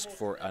going to ask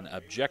for an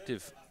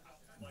objective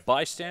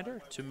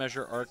bystander to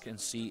measure arc and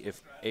see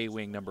if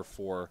A-Wing number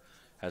 4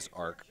 has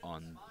arc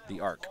on the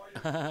arc.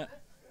 I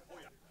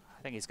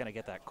think he's going to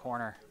get that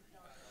corner.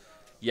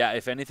 Yeah,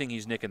 if anything,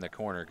 he's nicking the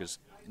corner because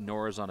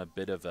Nora's on a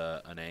bit of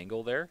an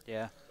angle there.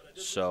 Yeah.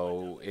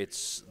 So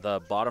it's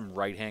the bottom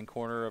right-hand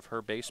corner of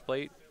her base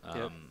plate,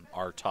 Yep.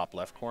 our top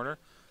left corner.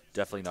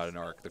 Definitely not an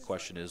arc. The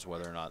question is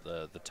whether or not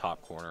the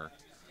top corner,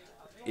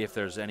 if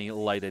there's any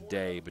light of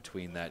day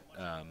between that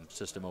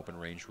system open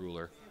range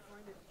ruler.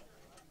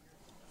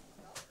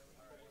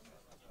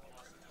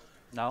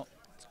 No,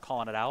 it's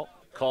calling it out.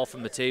 Call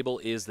from the table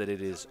is that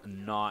it is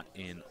not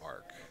in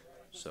arc.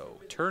 So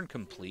turn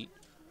complete.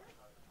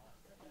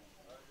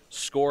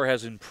 Score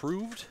has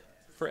improved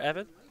for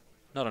Evan.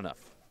 Not enough.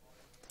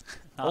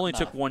 Only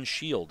took 1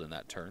 shield in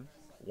that turn.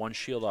 1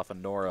 shield off of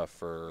Nora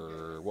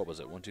for, what was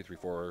it, 1, 2, 3,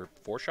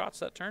 4 shots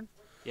that turn?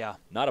 Yeah.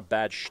 Not a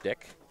bad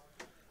shtick.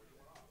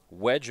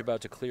 Wedge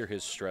about to clear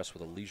his stress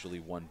with a leisurely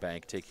 1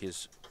 bank, take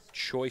his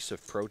choice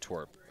of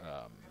Protorp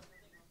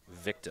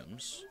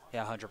victims.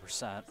 Yeah,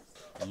 100%.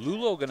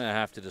 Lulo going to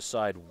have to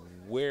decide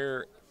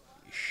where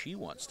she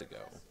wants to go.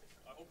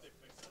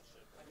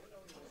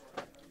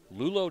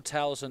 Lulo,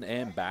 Taliesin,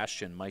 and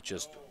Bastian might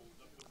just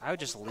I would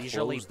just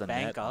leisurely close the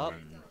bank net up.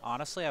 on-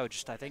 Honestly, I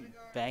think,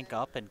 bank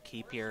up and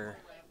keep your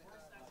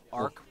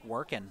arc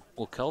working.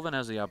 Well, Kelvin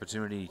has the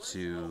opportunity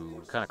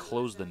to kind of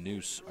close the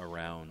noose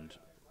around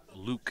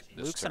Luke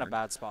this Luke's turn. in a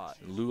bad spot.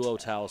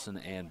 Lulo,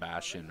 Taliesin, and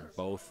Bastian are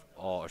both,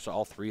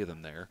 all three of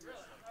them there.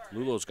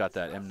 Lulo's got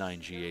that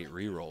M9-G8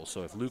 reroll,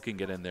 so if Luke can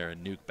get in there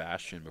and nuke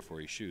Bastian before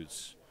he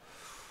shoots,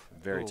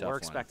 very tough We're one.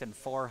 expecting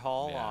 4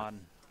 hull Yeah.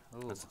 on.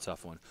 Ooh. That's a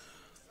tough one.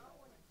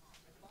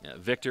 Yeah,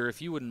 Victor,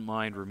 if you wouldn't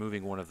mind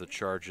removing one of the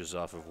charges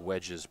off of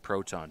Wedge's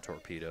proton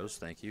torpedoes,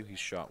 thank you. He's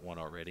shot one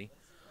already.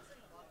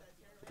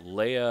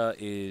 Leia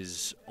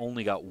is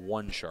only got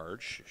 1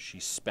 charge.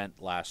 She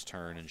spent last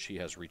turn, and she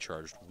has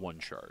recharged 1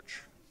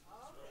 charge.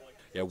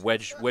 Yeah,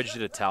 Wedge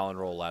did a Talon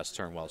roll last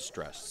turn while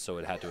stressed, so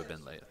it had to have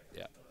been Leia.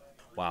 Yeah.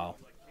 Wow.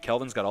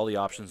 Kelvin's got all the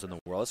options in the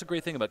world. That's a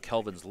great thing about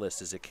Kelvin's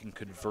list is it can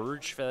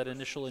converge for that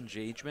initial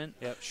engagement.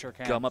 Yep, sure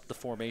can. Gum up the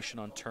formation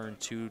on turn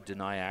 2,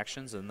 deny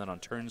actions, and then on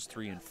turns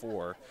 3 and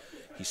 4,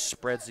 he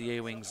spreads the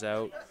A-Wings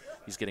out.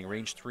 He's getting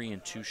range 3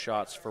 and 2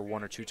 shots for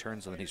 1 or 2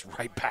 turns, and then he's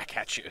right back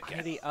at you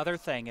again. The other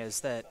thing is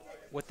that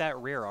with that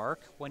rear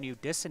arc, when you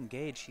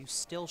disengage, you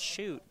still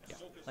shoot. Yeah.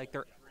 Like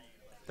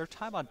their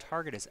time on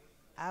target is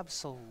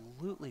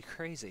absolutely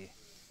crazy.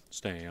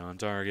 Stay on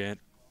target.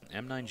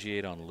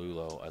 M9G8 on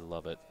Lulo. I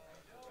love it.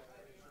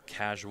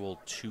 Casual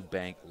 2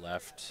 bank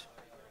left.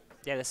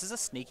 Yeah, this is a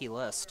sneaky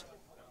list.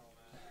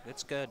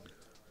 It's good.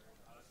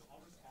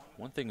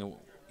 One thing,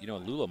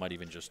 Lulo might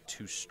even just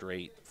 2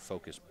 straight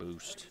focus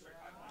boost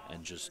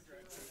and just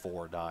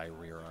 4 die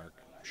rear arc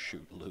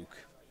shoot Luke.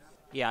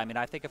 Yeah, I mean,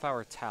 I think if I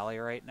were Tally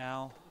right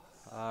now,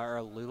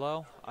 or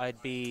Lulo,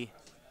 I'd be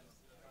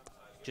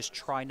just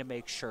trying to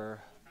make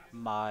sure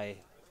my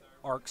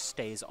arc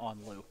stays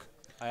on Luke.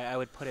 I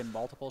would put in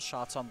multiple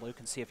shots on Luke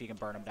and see if you can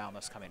burn him down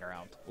this coming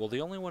around. Well,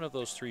 the only one of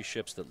those 3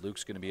 ships that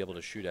Luke's going to be able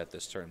to shoot at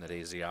this turn that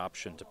has the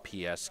option to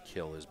PS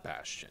kill is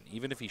Bastion.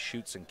 Even if he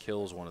shoots and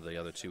kills one of the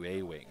other 2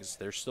 A-Wings,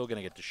 they're still going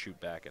to get to shoot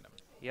back at him.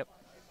 Yep.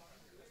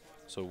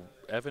 So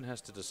Evan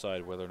has to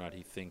decide whether or not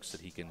he thinks that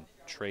he can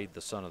trade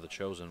the Son of the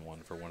Chosen One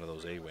for one of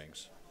those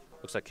A-Wings.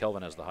 Looks like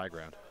Kelvin has the high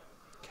ground.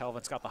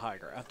 Kelvin's got the high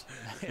ground.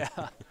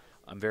 Yeah.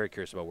 I'm very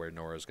curious about where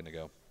Nora's going to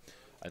go.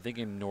 I'm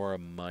thinking Nora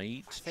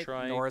might I think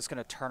try. Nora's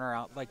going to turn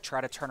around, try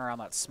to turn around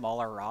that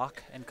smaller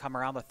rock and come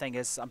around. The thing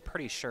is, I'm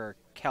pretty sure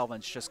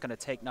Kelvin's just going to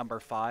take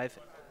number 5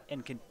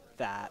 and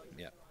that.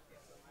 Yeah.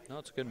 No,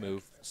 it's a good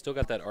move. Still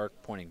got that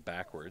arc pointing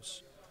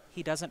backwards.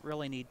 He doesn't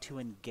really need to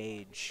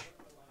engage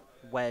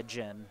Wedge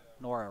and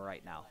Nora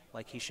right now.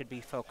 Like, he should be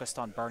focused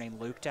on burning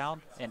Luke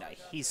down, and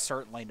he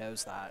certainly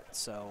knows that,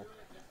 so.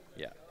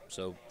 Yeah.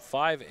 So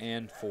 5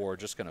 and 4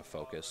 just going to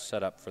focus,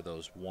 set up for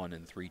those 1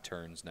 and 3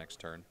 turns next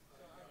turn.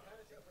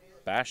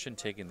 Bastion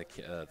taking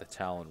the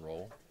Talon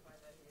roll.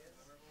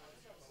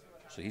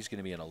 So he's going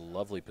to be in a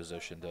lovely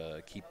position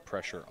to keep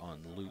pressure on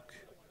Luke.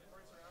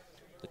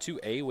 The 2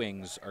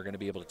 A-Wings are going to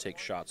be able to take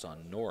shots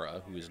on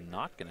Nora, who is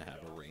not going to have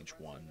a range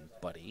 1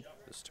 buddy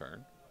this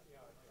turn.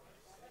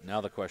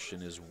 Now the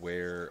question is,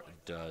 where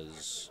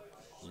does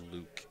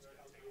Luke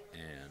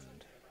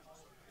and...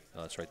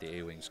 Oh, that's right, the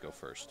A-Wings go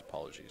first.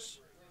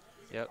 Apologies.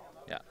 Yep.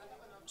 Yeah.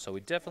 So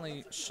we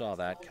definitely saw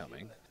that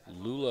coming.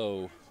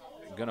 Lulo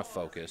going to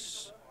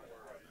focus.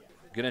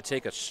 Going to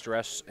take a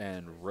stress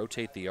and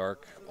rotate the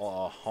arc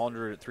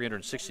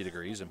 360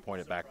 degrees and point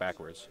it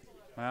backwards.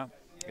 Yeah.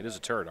 It is a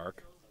turret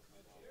arc.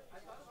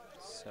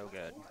 So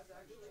good.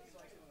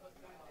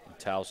 And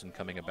Taliesin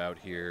coming about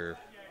here.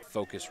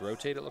 Focus,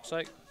 rotate, it looks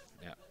like.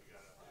 Yeah.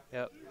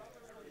 Yep.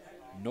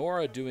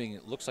 Nora doing,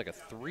 it looks like a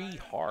 3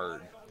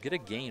 hard. Get a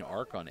gain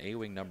arc on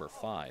A-Wing number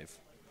 5.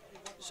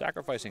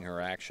 Sacrificing her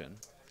action.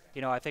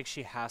 You know, I think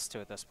she has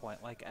to at this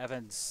point. Like,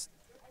 Evans,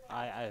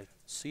 I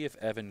See if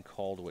Evan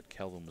called what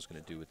Kelvin was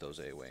going to do with those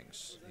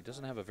A-Wings. He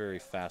doesn't have a very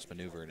fast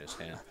maneuver in his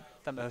hand.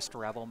 the most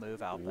rebel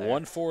move out there.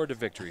 1 forward to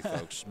victory,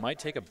 folks. Might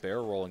take a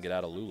barrel roll and get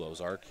out of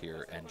Lulo's arc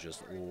here and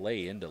just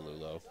lay into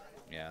Lulo.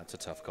 Yeah, it's a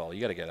tough call.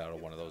 You got to get out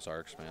of one of those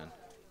arcs, man.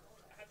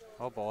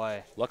 Oh,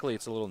 boy. Luckily,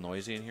 it's a little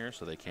noisy in here,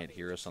 so they can't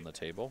hear us on the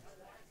table.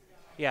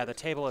 Yeah, the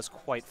table is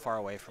quite far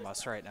away from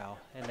us right now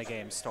in the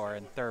game store,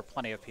 and there are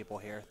plenty of people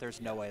here.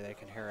 There's no way they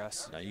can hear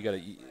us. Now you got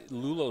to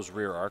Lulo's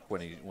rear arc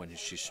when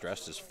she's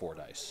stressed is 4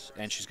 dice,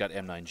 and she's got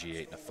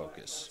M9G8 in a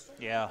focus.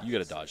 Yeah. You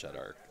got to dodge that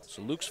arc.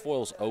 So Luke's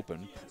foil's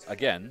open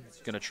again.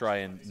 Going to try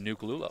and nuke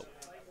Lulo.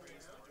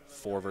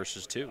 4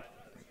 versus 2.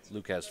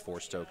 Luke has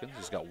force tokens.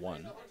 He's got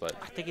 1, but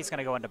I think he's going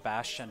to go into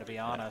Bastion, to be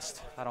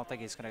honest. I don't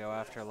think he's going to go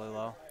after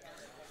Lulo.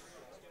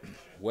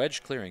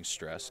 Wedge clearing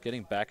stress,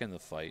 getting back in the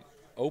fight,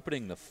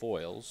 opening the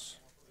foils,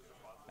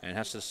 and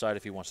has to decide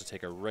if he wants to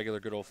take a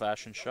regular good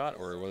old-fashioned shot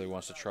or whether he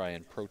wants to try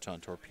and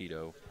proton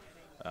torpedo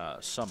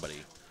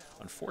somebody.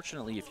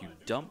 Unfortunately, if you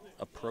dump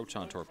a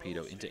proton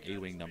torpedo into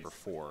A-Wing number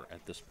 4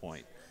 at this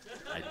point,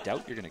 I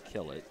doubt you're going to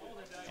kill it,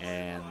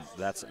 and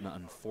that's an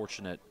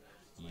unfortunate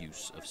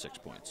use of 6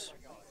 points.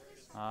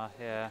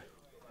 Yeah.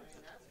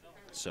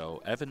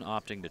 So Evan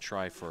opting to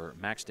try for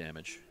max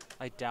damage.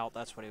 I doubt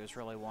that's what he was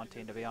really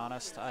wanting, to be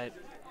honest. I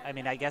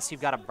mean, I guess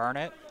you've got to burn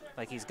it.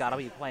 Like, he's got to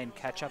be playing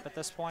catch-up at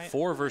this point.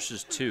 4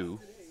 versus 2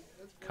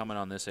 coming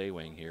on this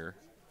A-Wing here.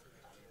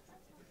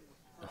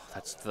 Oh,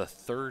 that's the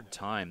 3rd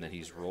time that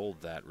he's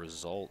rolled that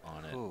result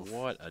on it. Oof.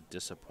 What a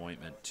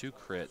disappointment. 2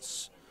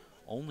 crits,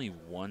 only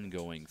 1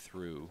 going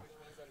through.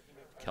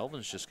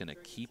 Kelvin's just going to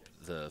keep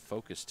the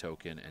focus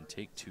token and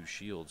take 2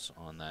 shields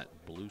on that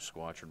blue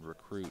squadron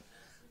recruit.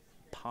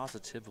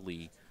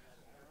 Positively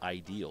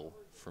ideal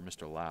for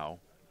Mr. Lau.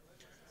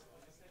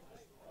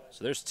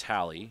 So there's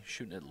Tally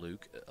shooting at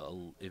Luke,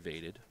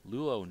 evaded.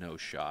 Lulo no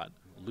shot.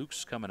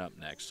 Luke's coming up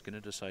next, going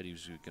to decide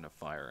who's going to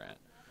fire at.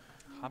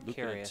 I'm Luke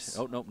curious.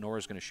 Oh, nope,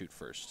 Nora's going to shoot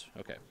first.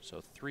 Okay,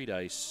 so 3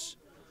 dice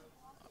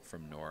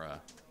from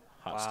Nora.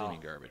 Hot steaming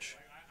garbage.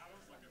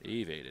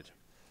 Evaded.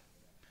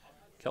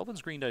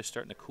 Kelvin's green dice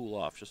starting to cool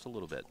off just a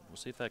little bit. We'll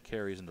see if that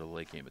carries into the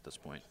late game at this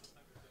point.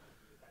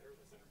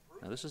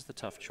 Now this is the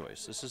tough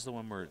choice. This is the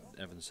one where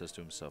Evan says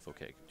to himself,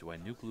 okay, do I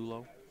nuke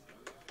Lulo?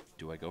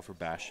 Do I go for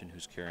Bastian,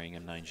 who's carrying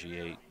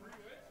M9-G8?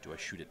 Do I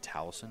shoot at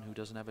Taliesin, who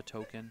doesn't have a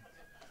token?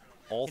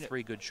 All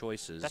 3 good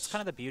choices. That's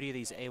kind of the beauty of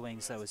these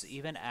A-Wings, though, is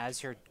even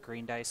as your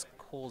green dice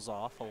cools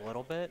off a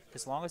little bit,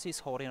 as long as he's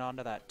holding on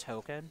to that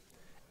token,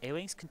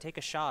 A-Wings can take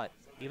a shot.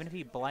 Even if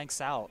he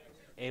blanks out,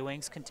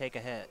 A-Wings can take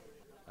a hit.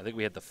 I think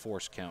we had the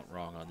force count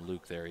wrong on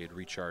Luke there. He had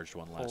recharged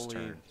one last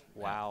turn.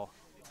 Wow.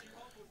 Yeah.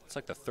 It's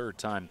like the 3rd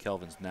time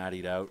Kelvin's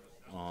nattied out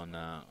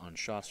on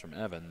shots from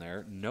Evan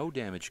there. No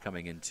damage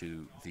coming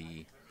into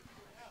the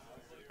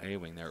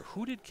A-Wing there.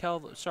 Who did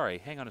Kelvin... Sorry,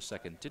 hang on a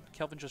second. Did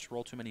Kelvin just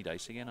roll too many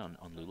dice again on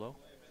Lulo?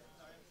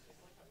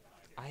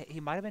 He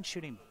might have been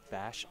shooting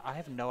Bash. I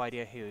have no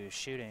idea who he was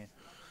shooting.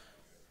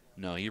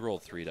 No, he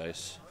rolled 3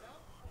 dice.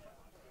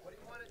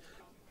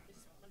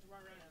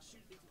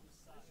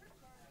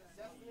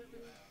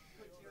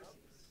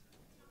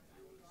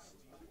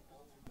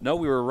 No,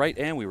 we were right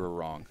and we were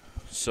wrong.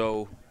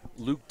 So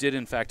Luke did,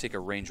 in fact, take a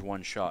range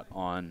 1 shot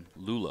on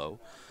Lulo,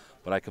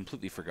 but I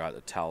completely forgot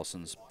that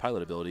Talison's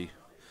pilot ability.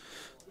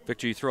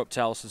 Victor, you throw up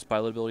Talison's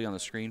pilot ability on the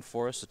screen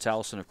for us. So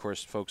Taliesin, of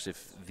course, folks,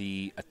 if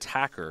the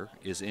attacker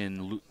is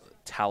in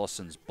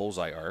Talison's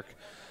bullseye arc,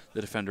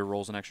 the defender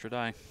rolls an extra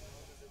die.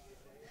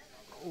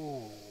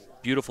 Ooh.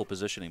 Beautiful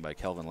positioning by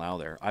Kelvin Lau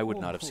there. I would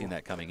not have seen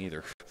that coming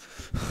either.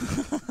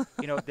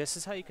 You know, this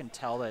is how you can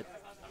tell that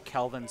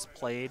Kelvin's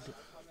played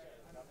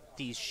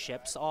these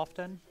ships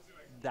often.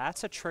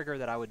 That's a trigger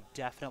that I would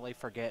definitely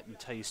forget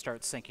until you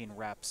start sinking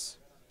reps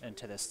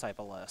into this type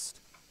of list.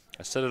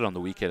 I said it on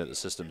the weekend at the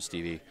system,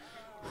 Stevie.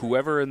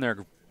 Whoever in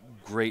their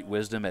great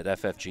wisdom at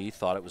FFG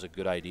thought it was a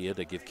good idea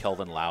to give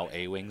Kelvin Lau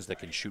A-Wings that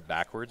can shoot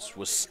backwards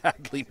was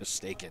sadly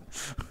mistaken.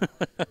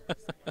 The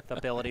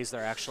abilities,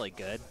 they're actually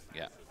good.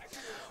 Yeah.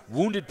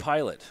 Wounded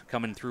pilot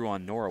coming through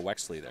on Nora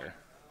Wexley there.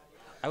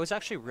 I was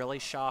actually really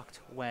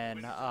shocked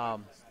when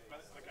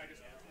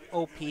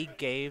OP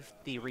gave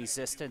the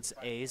Resistance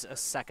A's a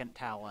second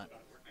talent.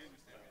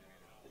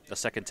 A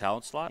second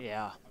talent slot?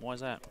 Yeah. Why is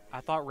that?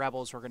 I thought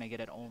Rebels were going to get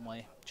it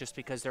only, just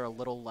because they're a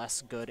little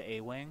less good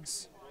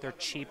A-Wings. They're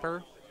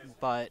cheaper,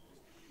 but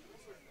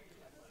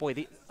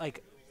boy,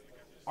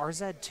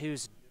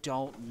 RZ2s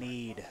don't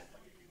need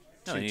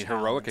No, two they need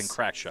heroic and talents.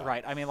 crack shot.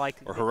 Right. I mean, like,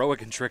 Or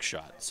heroic and trick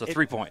shot. So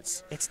 3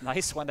 points. it's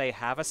nice when they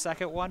have a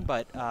second one,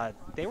 but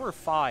they were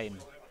fine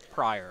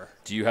prior.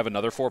 Do you have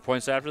another 4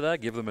 points after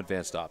that? Give them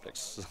advanced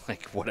optics.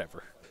 Like,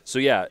 whatever. So,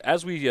 yeah,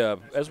 as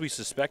we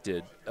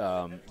suspected,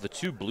 the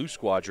 2 Blue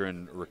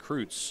Squadron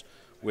recruits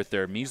with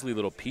their measly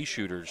little pea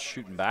shooters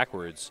shooting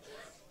backwards,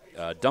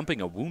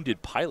 dumping a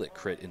wounded pilot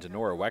crit into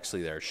Nora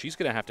Wexley there. She's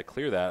going to have to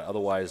clear that,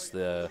 otherwise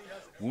the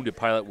wounded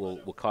pilot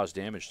will cause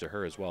damage to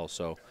her as well.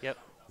 So, Yep.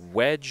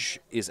 Wedge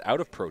is out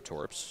of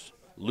Protorps.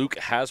 Luke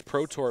has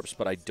Protorps,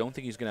 but I don't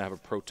think he's going to have a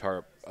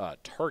Protorp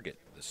target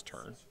this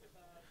turn.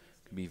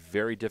 It can be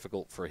very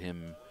difficult for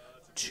him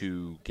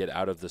to get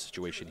out of the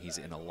situation he's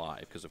in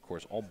alive, because, of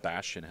course, all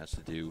Bastian has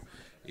to do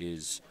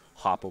is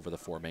hop over the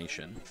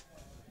formation.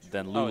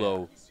 Then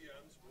Lulo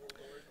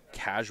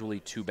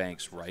casually 2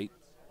 banks right,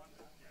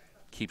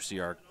 keeps the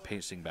arc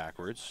pacing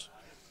backwards.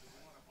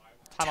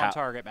 Time on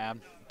target,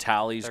 man.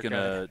 Tally's They're going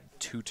good.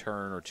 to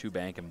 2-turn or 2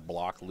 bank and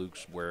block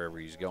Luke's wherever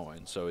he's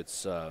going. So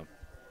it's a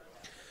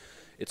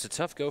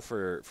tough go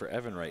for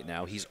Evan right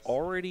now. He's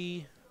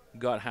already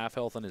got half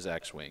health on his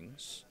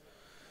X-Wings.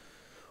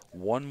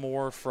 1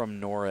 more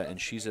from Nora,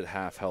 and she's at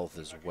half health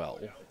as well.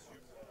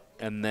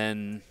 And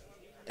then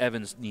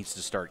Evans needs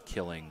to start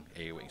killing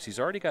A-Wings. He's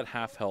already got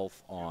half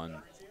health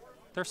on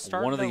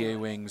one of the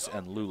A-Wings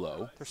and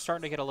Lulo. They're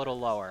starting to get a little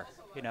lower.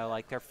 You know,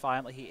 like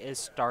he is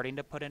starting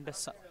to put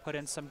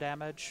in some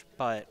damage,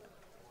 but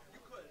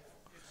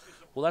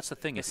Well, that's the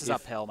thing. this is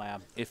uphill,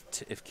 man.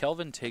 If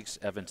Kelvin takes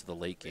Evan to the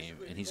late game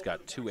and he's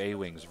got 2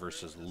 A-Wings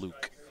versus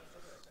Luke,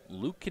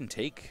 Luke can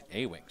take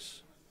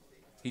A-Wings.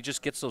 He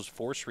just gets those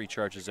force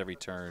recharges every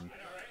turn.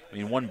 I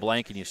mean, 1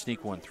 blank and you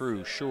sneak 1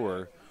 through,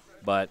 sure,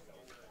 but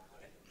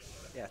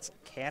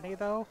Can he,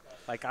 though?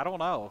 Like, I don't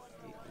know.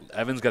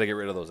 Evan's got to get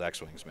rid of those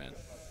X-Wings, man.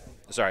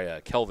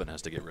 Sorry, Kelvin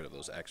has to get rid of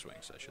those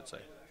X-Wings, I should say.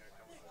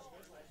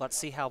 Let's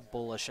see how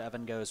bullish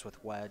Evan goes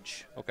with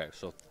wedge. Okay,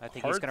 so I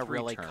think he's going to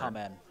really turn. come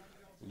in.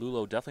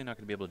 Lulo definitely not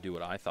going to be able to do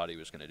what I thought he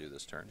was going to do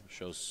this turn.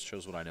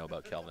 Shows what I know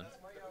about Kelvin.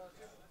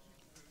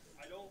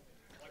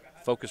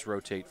 Focus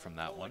rotate from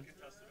that one.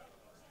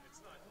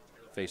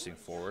 Facing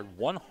forward.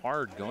 One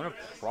hard going to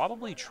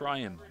probably try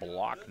and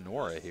block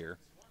Nora here.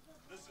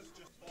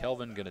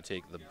 Kelvin going to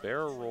take the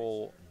barrel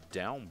roll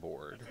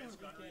downboard.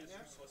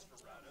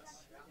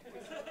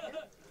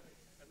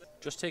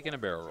 Just taking a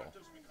barrel roll.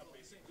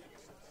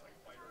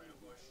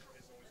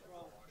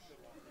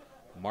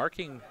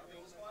 Marking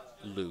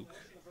Luke.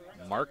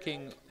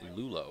 Marking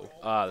Lulo.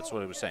 Ah, that's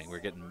what I was saying. We're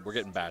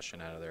getting Bastian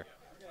out of there.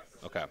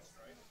 Okay.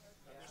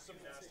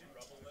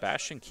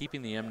 Bastian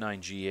keeping the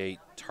M9-G8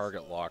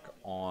 target lock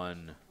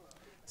on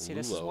See, Lulo.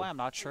 this is why I'm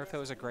not sure if it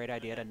was a great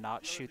idea to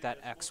not shoot that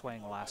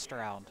X-Wing last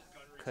round.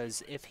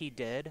 Because if he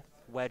did,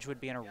 wedge would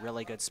be in a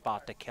really good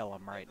spot to kill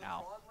him right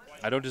now.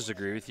 I don't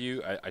disagree with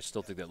you. I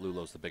still think that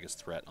Lulo's the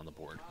biggest threat on the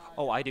board.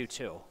 Oh, I do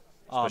too.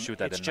 Especially with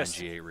that it's just,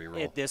 M9-G8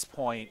 reroll. At this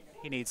point,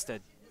 he needs to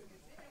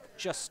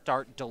just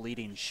start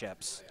deleting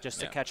ships just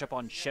to catch up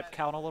on ship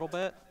count a little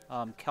bit.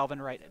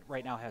 Kelvin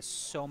right now has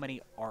so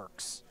many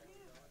arcs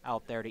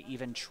out there to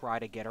even try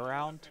to get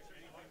around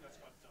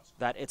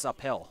that it's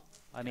uphill.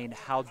 I mean,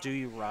 how do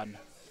you run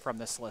from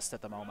this list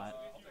at the moment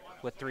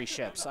with 3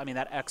 ships? I mean,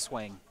 that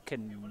X-Wing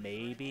can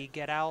maybe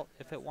get out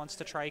if it wants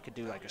to try. You could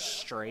do like a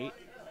straight.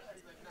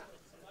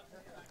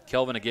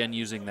 Kelvin again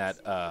using that.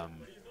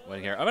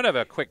 Wait here. I'm gonna have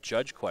a quick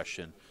judge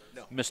question,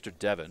 No. Mr.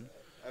 Devon.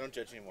 I don't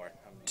judge anymore.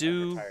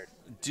 Do retired.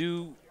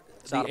 the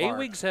out of arc.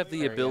 A-Wings have the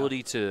There you go.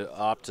 ability to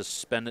opt to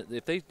spend it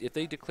if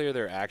they declare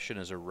their action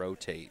as a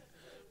rotate?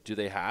 Do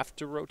they have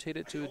to rotate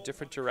it to a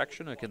different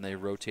direction, or can they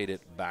rotate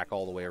it back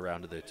all the way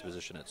around to the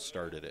position it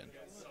started in?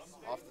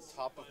 Off the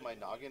top of my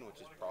noggin, which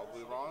is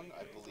probably wrong,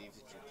 I believe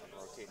that you can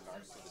rotate an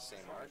arc to the same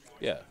arc.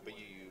 Yeah. But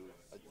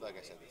like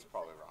I said, it's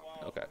probably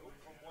wrong. Okay.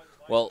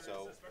 Well,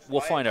 So we'll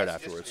my find out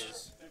suggestion afterwards.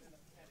 is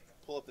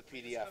pull up the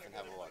PDF and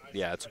have a look.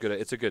 Yeah, it's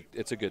a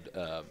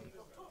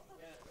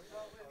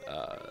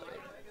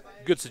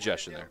good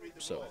suggestion there.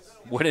 So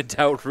when in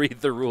doubt,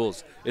 read the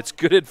rules. It's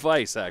good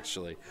advice,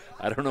 actually.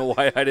 I don't know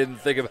why I didn't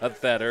think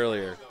about that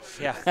earlier.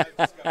 Yeah.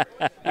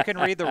 You can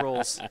read the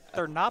rules.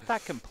 They're not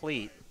that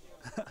complete.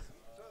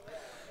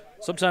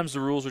 Sometimes the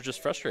rules are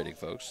just frustrating,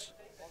 folks.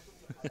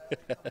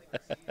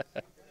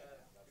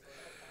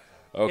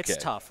 Okay. It's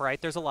tough, right?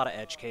 There's a lot of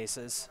edge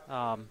cases.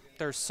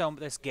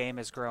 This game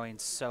is growing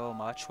so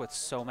much with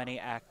so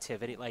many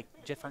activity, like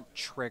different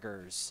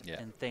triggers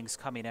and things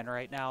coming in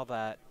right now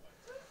that,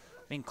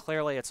 I mean,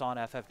 clearly it's on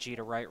FFG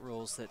to write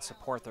rules that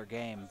support their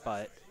game,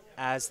 but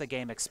as the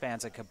game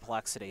expands in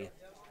complexity,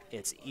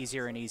 it's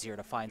easier and easier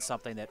to find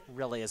something that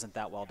really isn't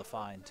that well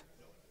defined.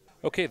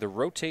 Okay, the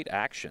rotate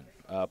action.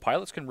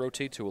 Pilots can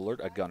rotate to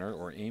alert a gunner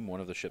or aim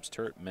one of the ship's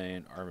turret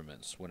main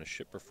armaments. When a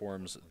ship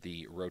performs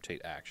the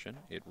rotate action,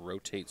 it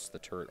rotates the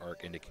turret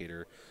arc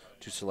indicator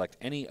to select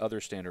any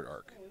other standard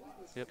arc.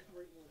 Yep.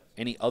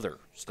 Any other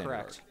standard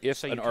Correct. arc. If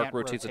So an you arc can't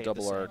rotates a rotate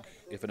double the same. arc,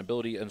 if an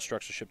ability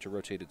instructs a ship to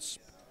rotate its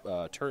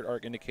turret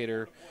arc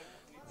indicator,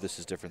 this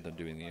is different than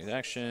doing the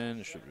action.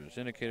 The ship rotates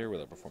indicator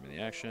without performing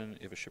the action.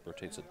 If a ship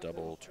rotates a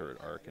double turret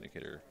arc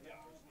indicator.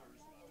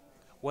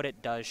 What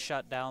it does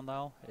shut down,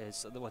 though,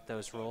 is with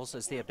those rules,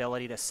 is the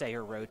ability to say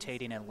you're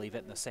rotating and leave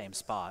it in the same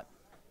spot,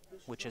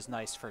 which is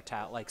nice for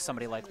like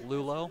somebody like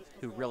Lulo,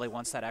 who really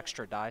wants that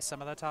extra die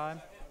some of the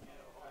time.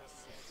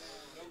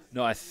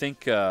 No, I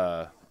think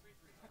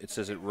it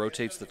says it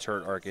rotates the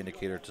turret arc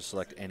indicator to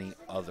select any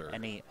other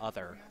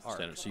arc.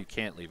 standard, so you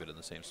can't leave it in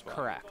the same spot.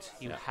 Correct.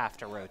 You have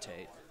to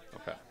rotate.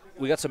 Okay.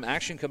 We got some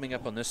action coming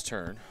up on this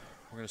turn.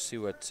 We're going to see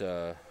what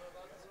we're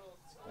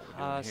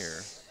doing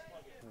here.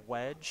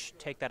 Wedge,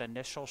 take that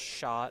initial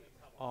shot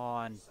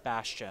on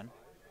Bastian.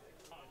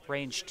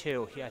 Range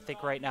 2. I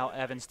think right now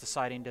Evan's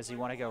deciding, does he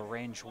want to go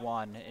range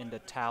 1 into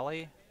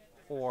Tally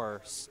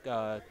or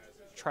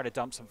try to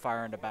dump some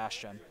fire into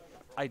Bastian?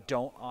 I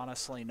don't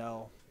honestly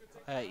know.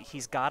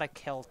 He's got to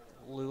kill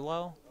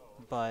Lulo,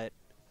 but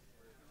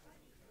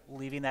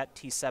leaving that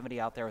T-70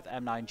 out there with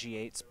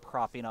M9-G8s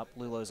propping up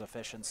Lulo's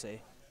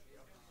efficiency.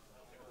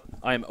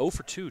 I am 0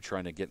 for 2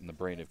 trying to get in the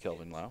brain of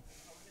Kelvin Lau.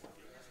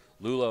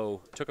 Lulo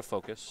took a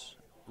focus,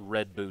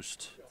 red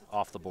boost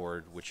off the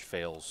board, which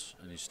fails,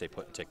 and you stay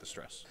put and take the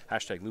stress.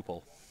 Hashtag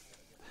loophole.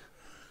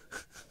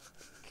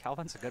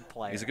 Calvin's a good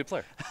player. He's a good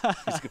player.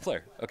 He's a good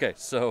player. Okay,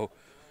 so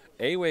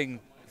A-Wing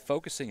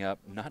focusing up,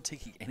 not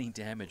taking any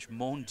damage.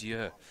 Mon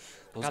Dieu.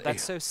 Those God,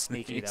 that's so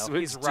sneaky, though.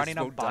 X-Wings He's running just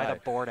him won't by die. the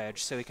board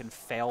edge so he can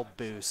fail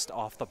boost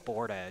off the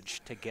board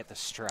edge to get the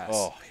stress.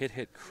 Oh,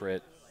 hit,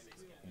 crit.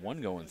 One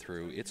going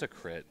through. It's a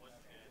crit.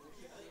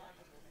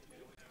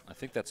 I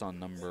think that's on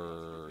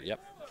number... Yep.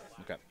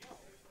 Okay.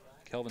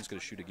 Kelvin's going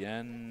to shoot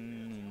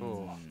again.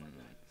 Ooh.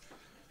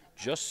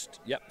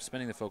 Yep,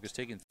 spending the focus,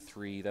 taking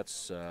 3.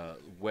 That's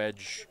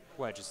Wedge.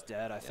 Wedge is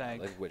dead, I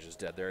think. Wedge is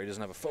dead there. He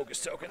doesn't have a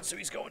focus token, so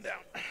he's going down.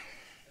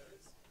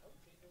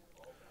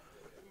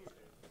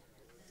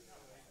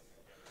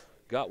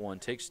 Got one,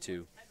 takes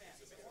two.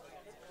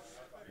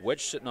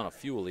 Wedge sitting on a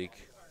fuel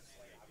leak.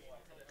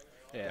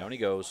 Yeah. Down he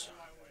goes.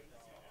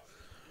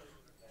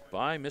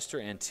 By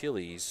Mr.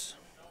 Antilles.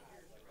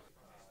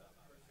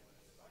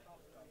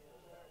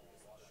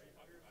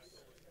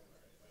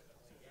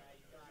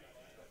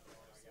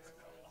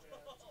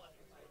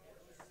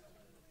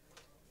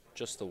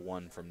 Just the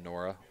one from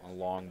Nora. A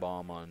long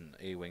bomb on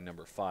A-Wing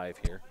number 5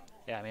 here.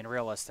 Yeah, I mean,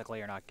 realistically,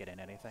 you're not getting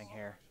anything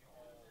here.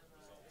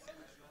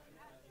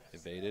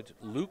 Evaded.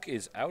 Luke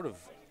is out of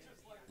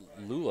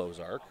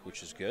Lulo's arc,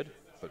 which is good.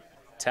 But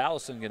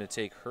Taliesin going to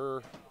take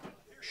her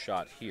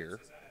shot here.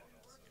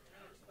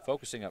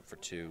 Focusing up for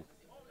 2.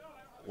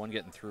 One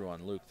getting through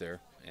on Luke there.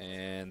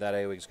 And that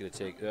A-Wing's going to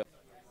take...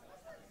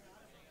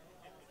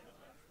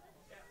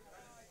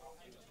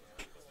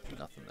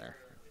 nothing there.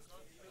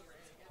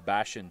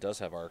 Bastian does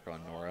have arc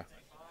on Nora.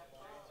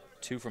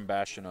 2 from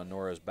Bastian on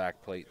Nora's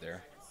back plate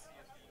there.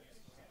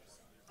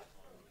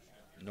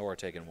 Nora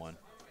taking 1.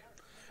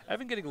 I've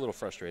been getting a little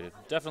frustrated.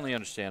 Definitely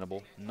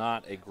understandable.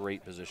 Not a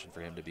great position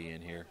for him to be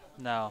in here.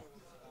 No.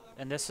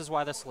 And this is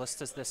why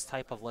this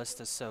type of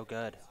list is so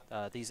good.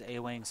 These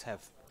A-Wings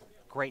have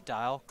great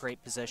dial,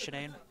 great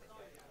positioning,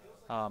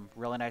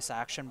 really nice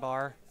action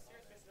bar,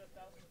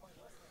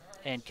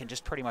 and can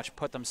just pretty much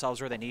put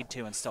themselves where they need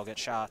to and still get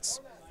shots.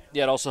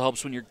 Yeah, it also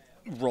helps when you're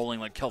rolling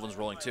like Kelvin's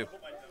rolling too.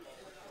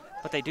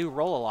 But they do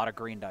roll a lot of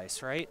green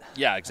dice, right?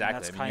 Yeah,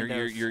 exactly. I mean,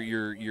 that's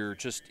you're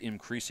just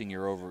increasing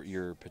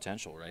your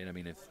potential, right? I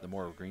mean, if the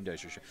more green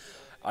dice you're,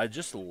 I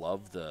just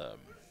love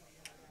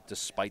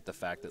despite the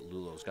fact that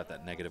Lulo's got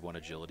that -1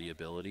 agility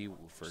ability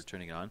for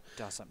turning on,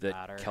 Doesn't that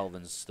matter.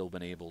 Kelvin's still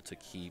been able to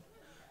keep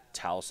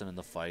Taliesin in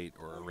the fight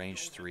or a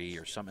range 3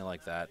 or something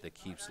like that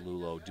keeps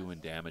Lulo doing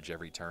damage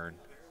every turn,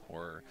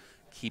 or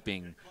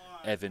keeping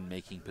Evan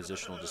making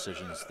positional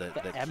decisions that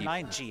The keep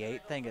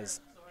M9-G8 thing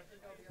is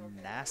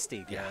nasty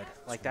good. Yeah,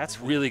 like, that's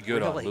really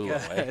good on really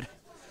Lulo, eh? good.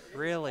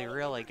 Really,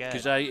 really good.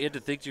 Because you had to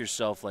think to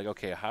yourself, like,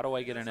 okay, how do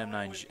I get an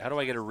M9? How do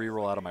I get a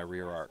reroll out of my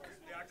rear arc?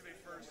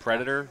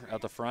 Predator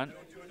out the front,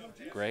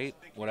 great.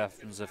 What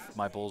happens if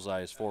my bullseye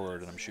is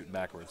forward and I'm shooting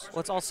backwards? Well,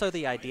 it's also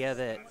the idea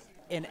that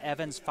in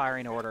Evan's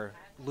firing order,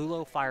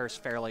 Lulo fires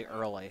fairly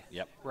early.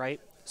 Yep.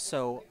 Right?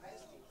 So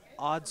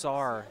odds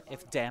are,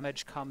 if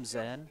damage comes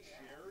in,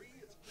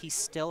 he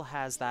still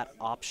has that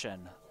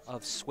option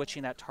of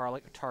switching that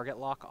target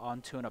lock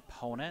onto an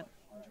opponent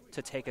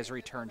to take his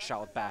return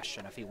shot with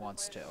Bastian if he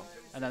wants to.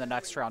 And then the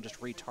next round,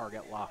 just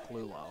retarget lock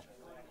Lulo.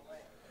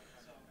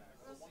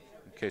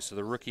 Okay, so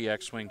the rookie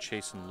X-Wing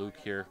chasing Luke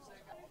here.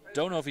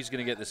 Don't know if he's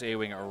going to get this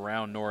A-Wing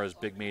around Nora's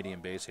big medium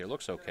base here.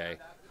 Looks okay.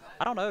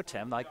 I don't know,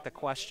 Tim. Like, the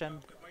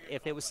question,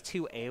 if it was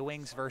 2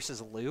 A-Wings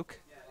versus Luke,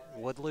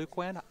 would Luke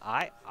win?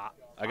 I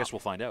guess we'll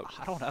find out.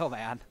 I don't know,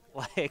 man.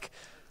 Like,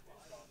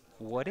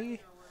 would he?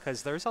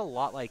 Because there's a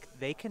lot, like,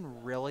 they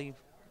can really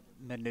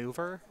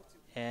maneuver,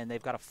 and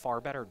they've got a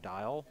far better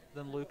dial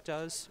than Luke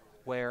does,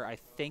 where I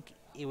think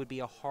it would be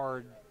a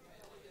hard...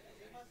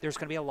 There's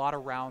going to be a lot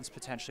of rounds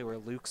potentially where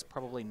Luke's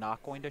probably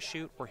not going to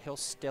shoot, where he'll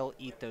still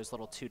eat those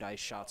little 2 dice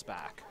shots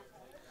back.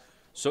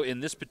 So in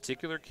this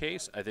particular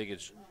case, I think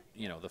it's,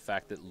 the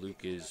fact that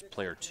Luke is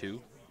player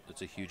 2,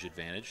 it's a huge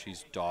advantage.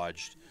 He's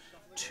dodged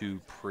 2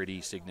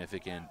 pretty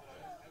significant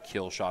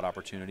kill shot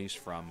opportunities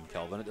from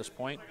Kelvin at this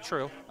point.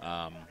 True.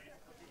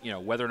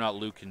 Whether or not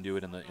Luke can do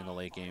it in the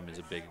late game is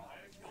a big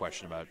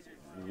question about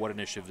what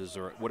initiatives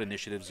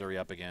are he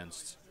up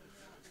against.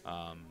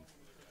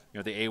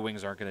 The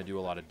A-Wings aren't going to do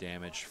a lot of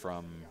damage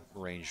from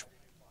range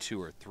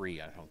 2 or 3,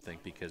 I don't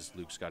think, because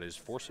Luke's got his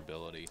force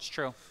ability. It's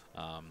true.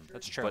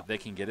 That's true. But they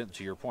can get it,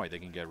 to your point, they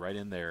can get right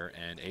in there,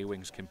 and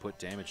A-Wings can put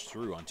damage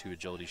through on 2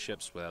 agility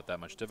ships without that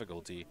much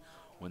difficulty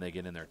when they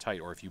get in there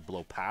tight. Or if you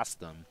blow past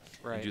them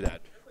and do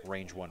that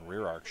range 1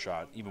 rear arc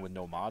shot, even with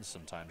no mods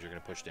sometimes, you're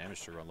going to push damage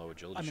through on low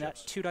agility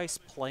ships. That 2 dice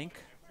plink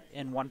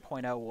in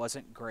 1.0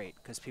 wasn't great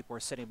because people were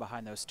sitting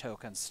behind those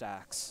token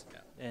stacks.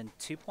 Yeah. In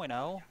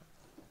 2.0,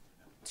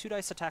 2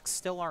 dice attacks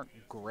still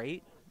aren't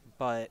great,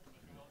 but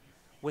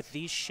with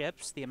these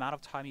ships, the amount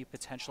of time you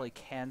potentially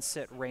can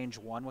sit range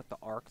 1 with the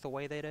arc the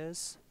way that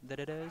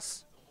it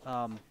is,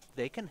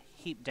 they can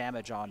heap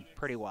damage on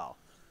pretty well.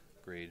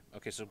 Agreed.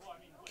 Okay, so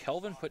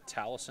Kelvin put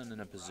Taliesin in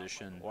a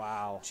position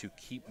to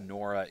keep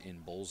Nora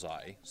in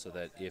bullseye, so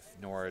that if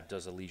Nora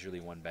does a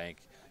leisurely 1 bank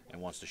and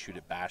wants to shoot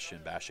at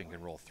Bastian, Bastian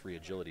can roll 3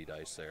 agility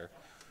dice there.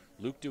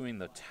 Luke doing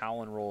the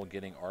Talon roll,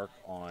 getting arc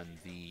on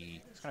the...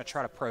 He's going to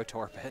try to pro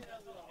torpid.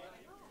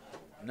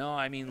 No,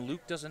 I mean,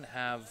 Luke doesn't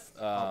have...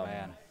 oh,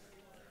 man.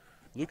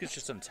 Luke is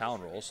just on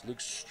Talon rolls.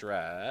 Luke's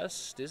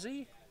stressed, is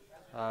he?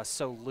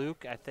 So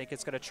Luke, I think,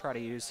 is going to try to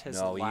use his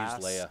No,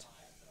 last... he used Leia.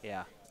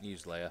 Yeah. He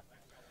used Leia.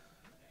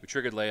 We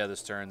triggered Leia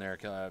this turn there,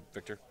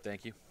 Victor.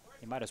 Thank you.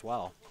 You might as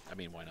well. I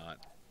mean, why not?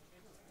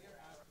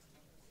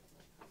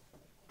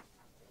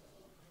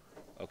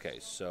 Okay,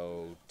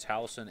 so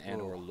Taliesin and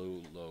or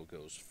Lulo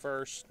goes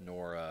first.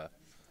 Nora...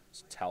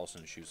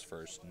 Taliesin shoots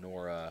first.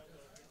 Nora...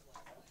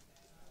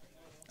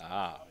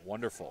 Ah,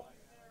 wonderful.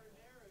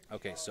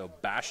 Okay, so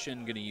Bastian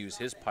going to use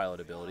his pilot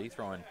ability,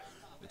 throwing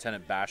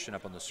Lieutenant Bastian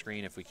up on the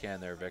screen if we can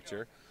there,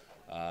 Victor.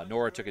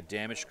 Nora took a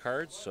damage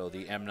card, so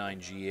the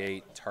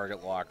M9-G8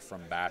 target lock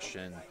from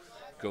Bastian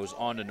goes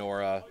on to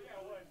Nora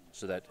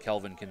so that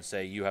Kelvin can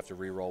say you have to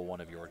re-roll one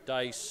of your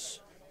dice.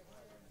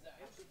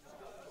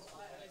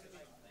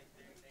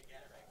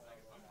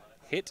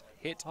 Hit,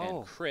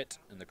 and crit,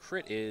 and the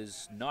crit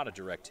is not a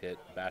direct hit.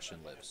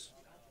 Bastian lives.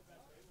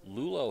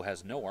 Lulo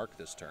has no arc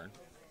this turn.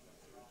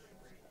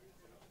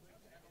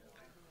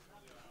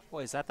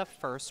 Boy, is that the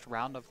first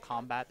round of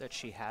combat that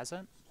she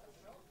hasn't?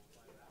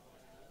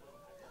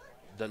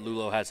 That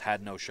Lulo has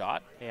had no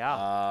shot? Yeah.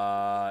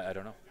 I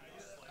don't know.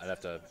 I'd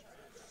have to...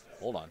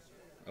 Hold on.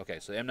 Okay,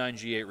 so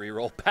M9G8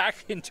 reroll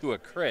back into a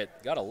crit.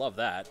 Gotta love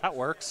that. That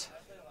works.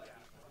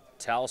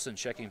 Taliesin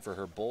checking for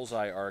her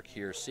bullseye arc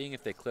here, seeing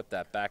if they clip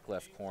that back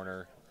left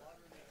corner.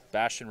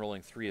 Bastian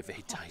rolling 3 of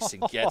 8 dice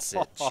and gets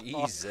it.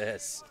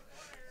 Jesus.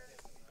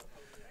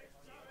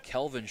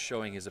 Kelvin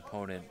showing his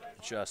opponent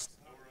just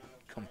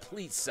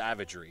complete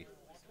savagery.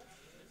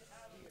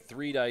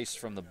 3 dice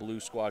from the blue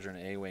squadron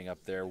A-Wing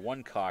up there.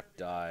 1 cocked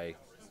die.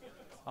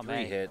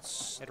 3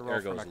 hits. It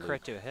rolled from a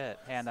crit to a hit,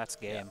 and that's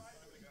game.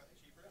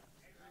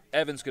 Yeah.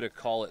 Evan's going to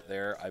call it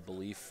there, I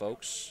believe,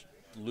 folks.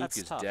 Luke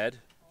is dead.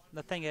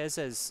 The thing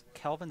is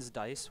Kelvin's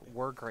dice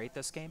were great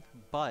this game,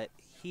 but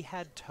he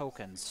had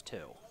tokens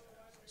too.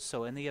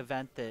 So in the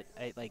event that,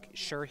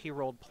 sure, he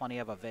rolled plenty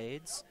of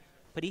evades,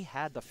 but he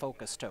had the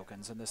focus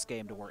tokens in this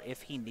game to where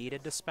if he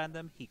needed to spend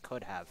them, he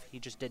could have. He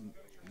just didn't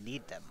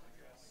need them.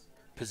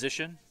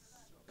 Position,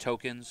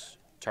 tokens,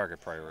 target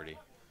priority.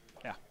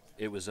 Yeah.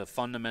 It was a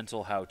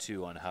fundamental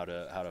how-to on how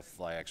to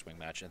fly X-Wing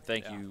match. And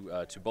thank you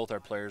to both our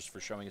players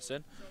for showing us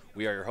in.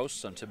 We are your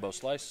hosts on TimBo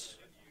Slice.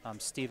 I'm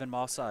Stephen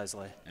Moss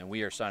Eisley. And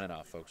we are signing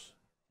off, folks.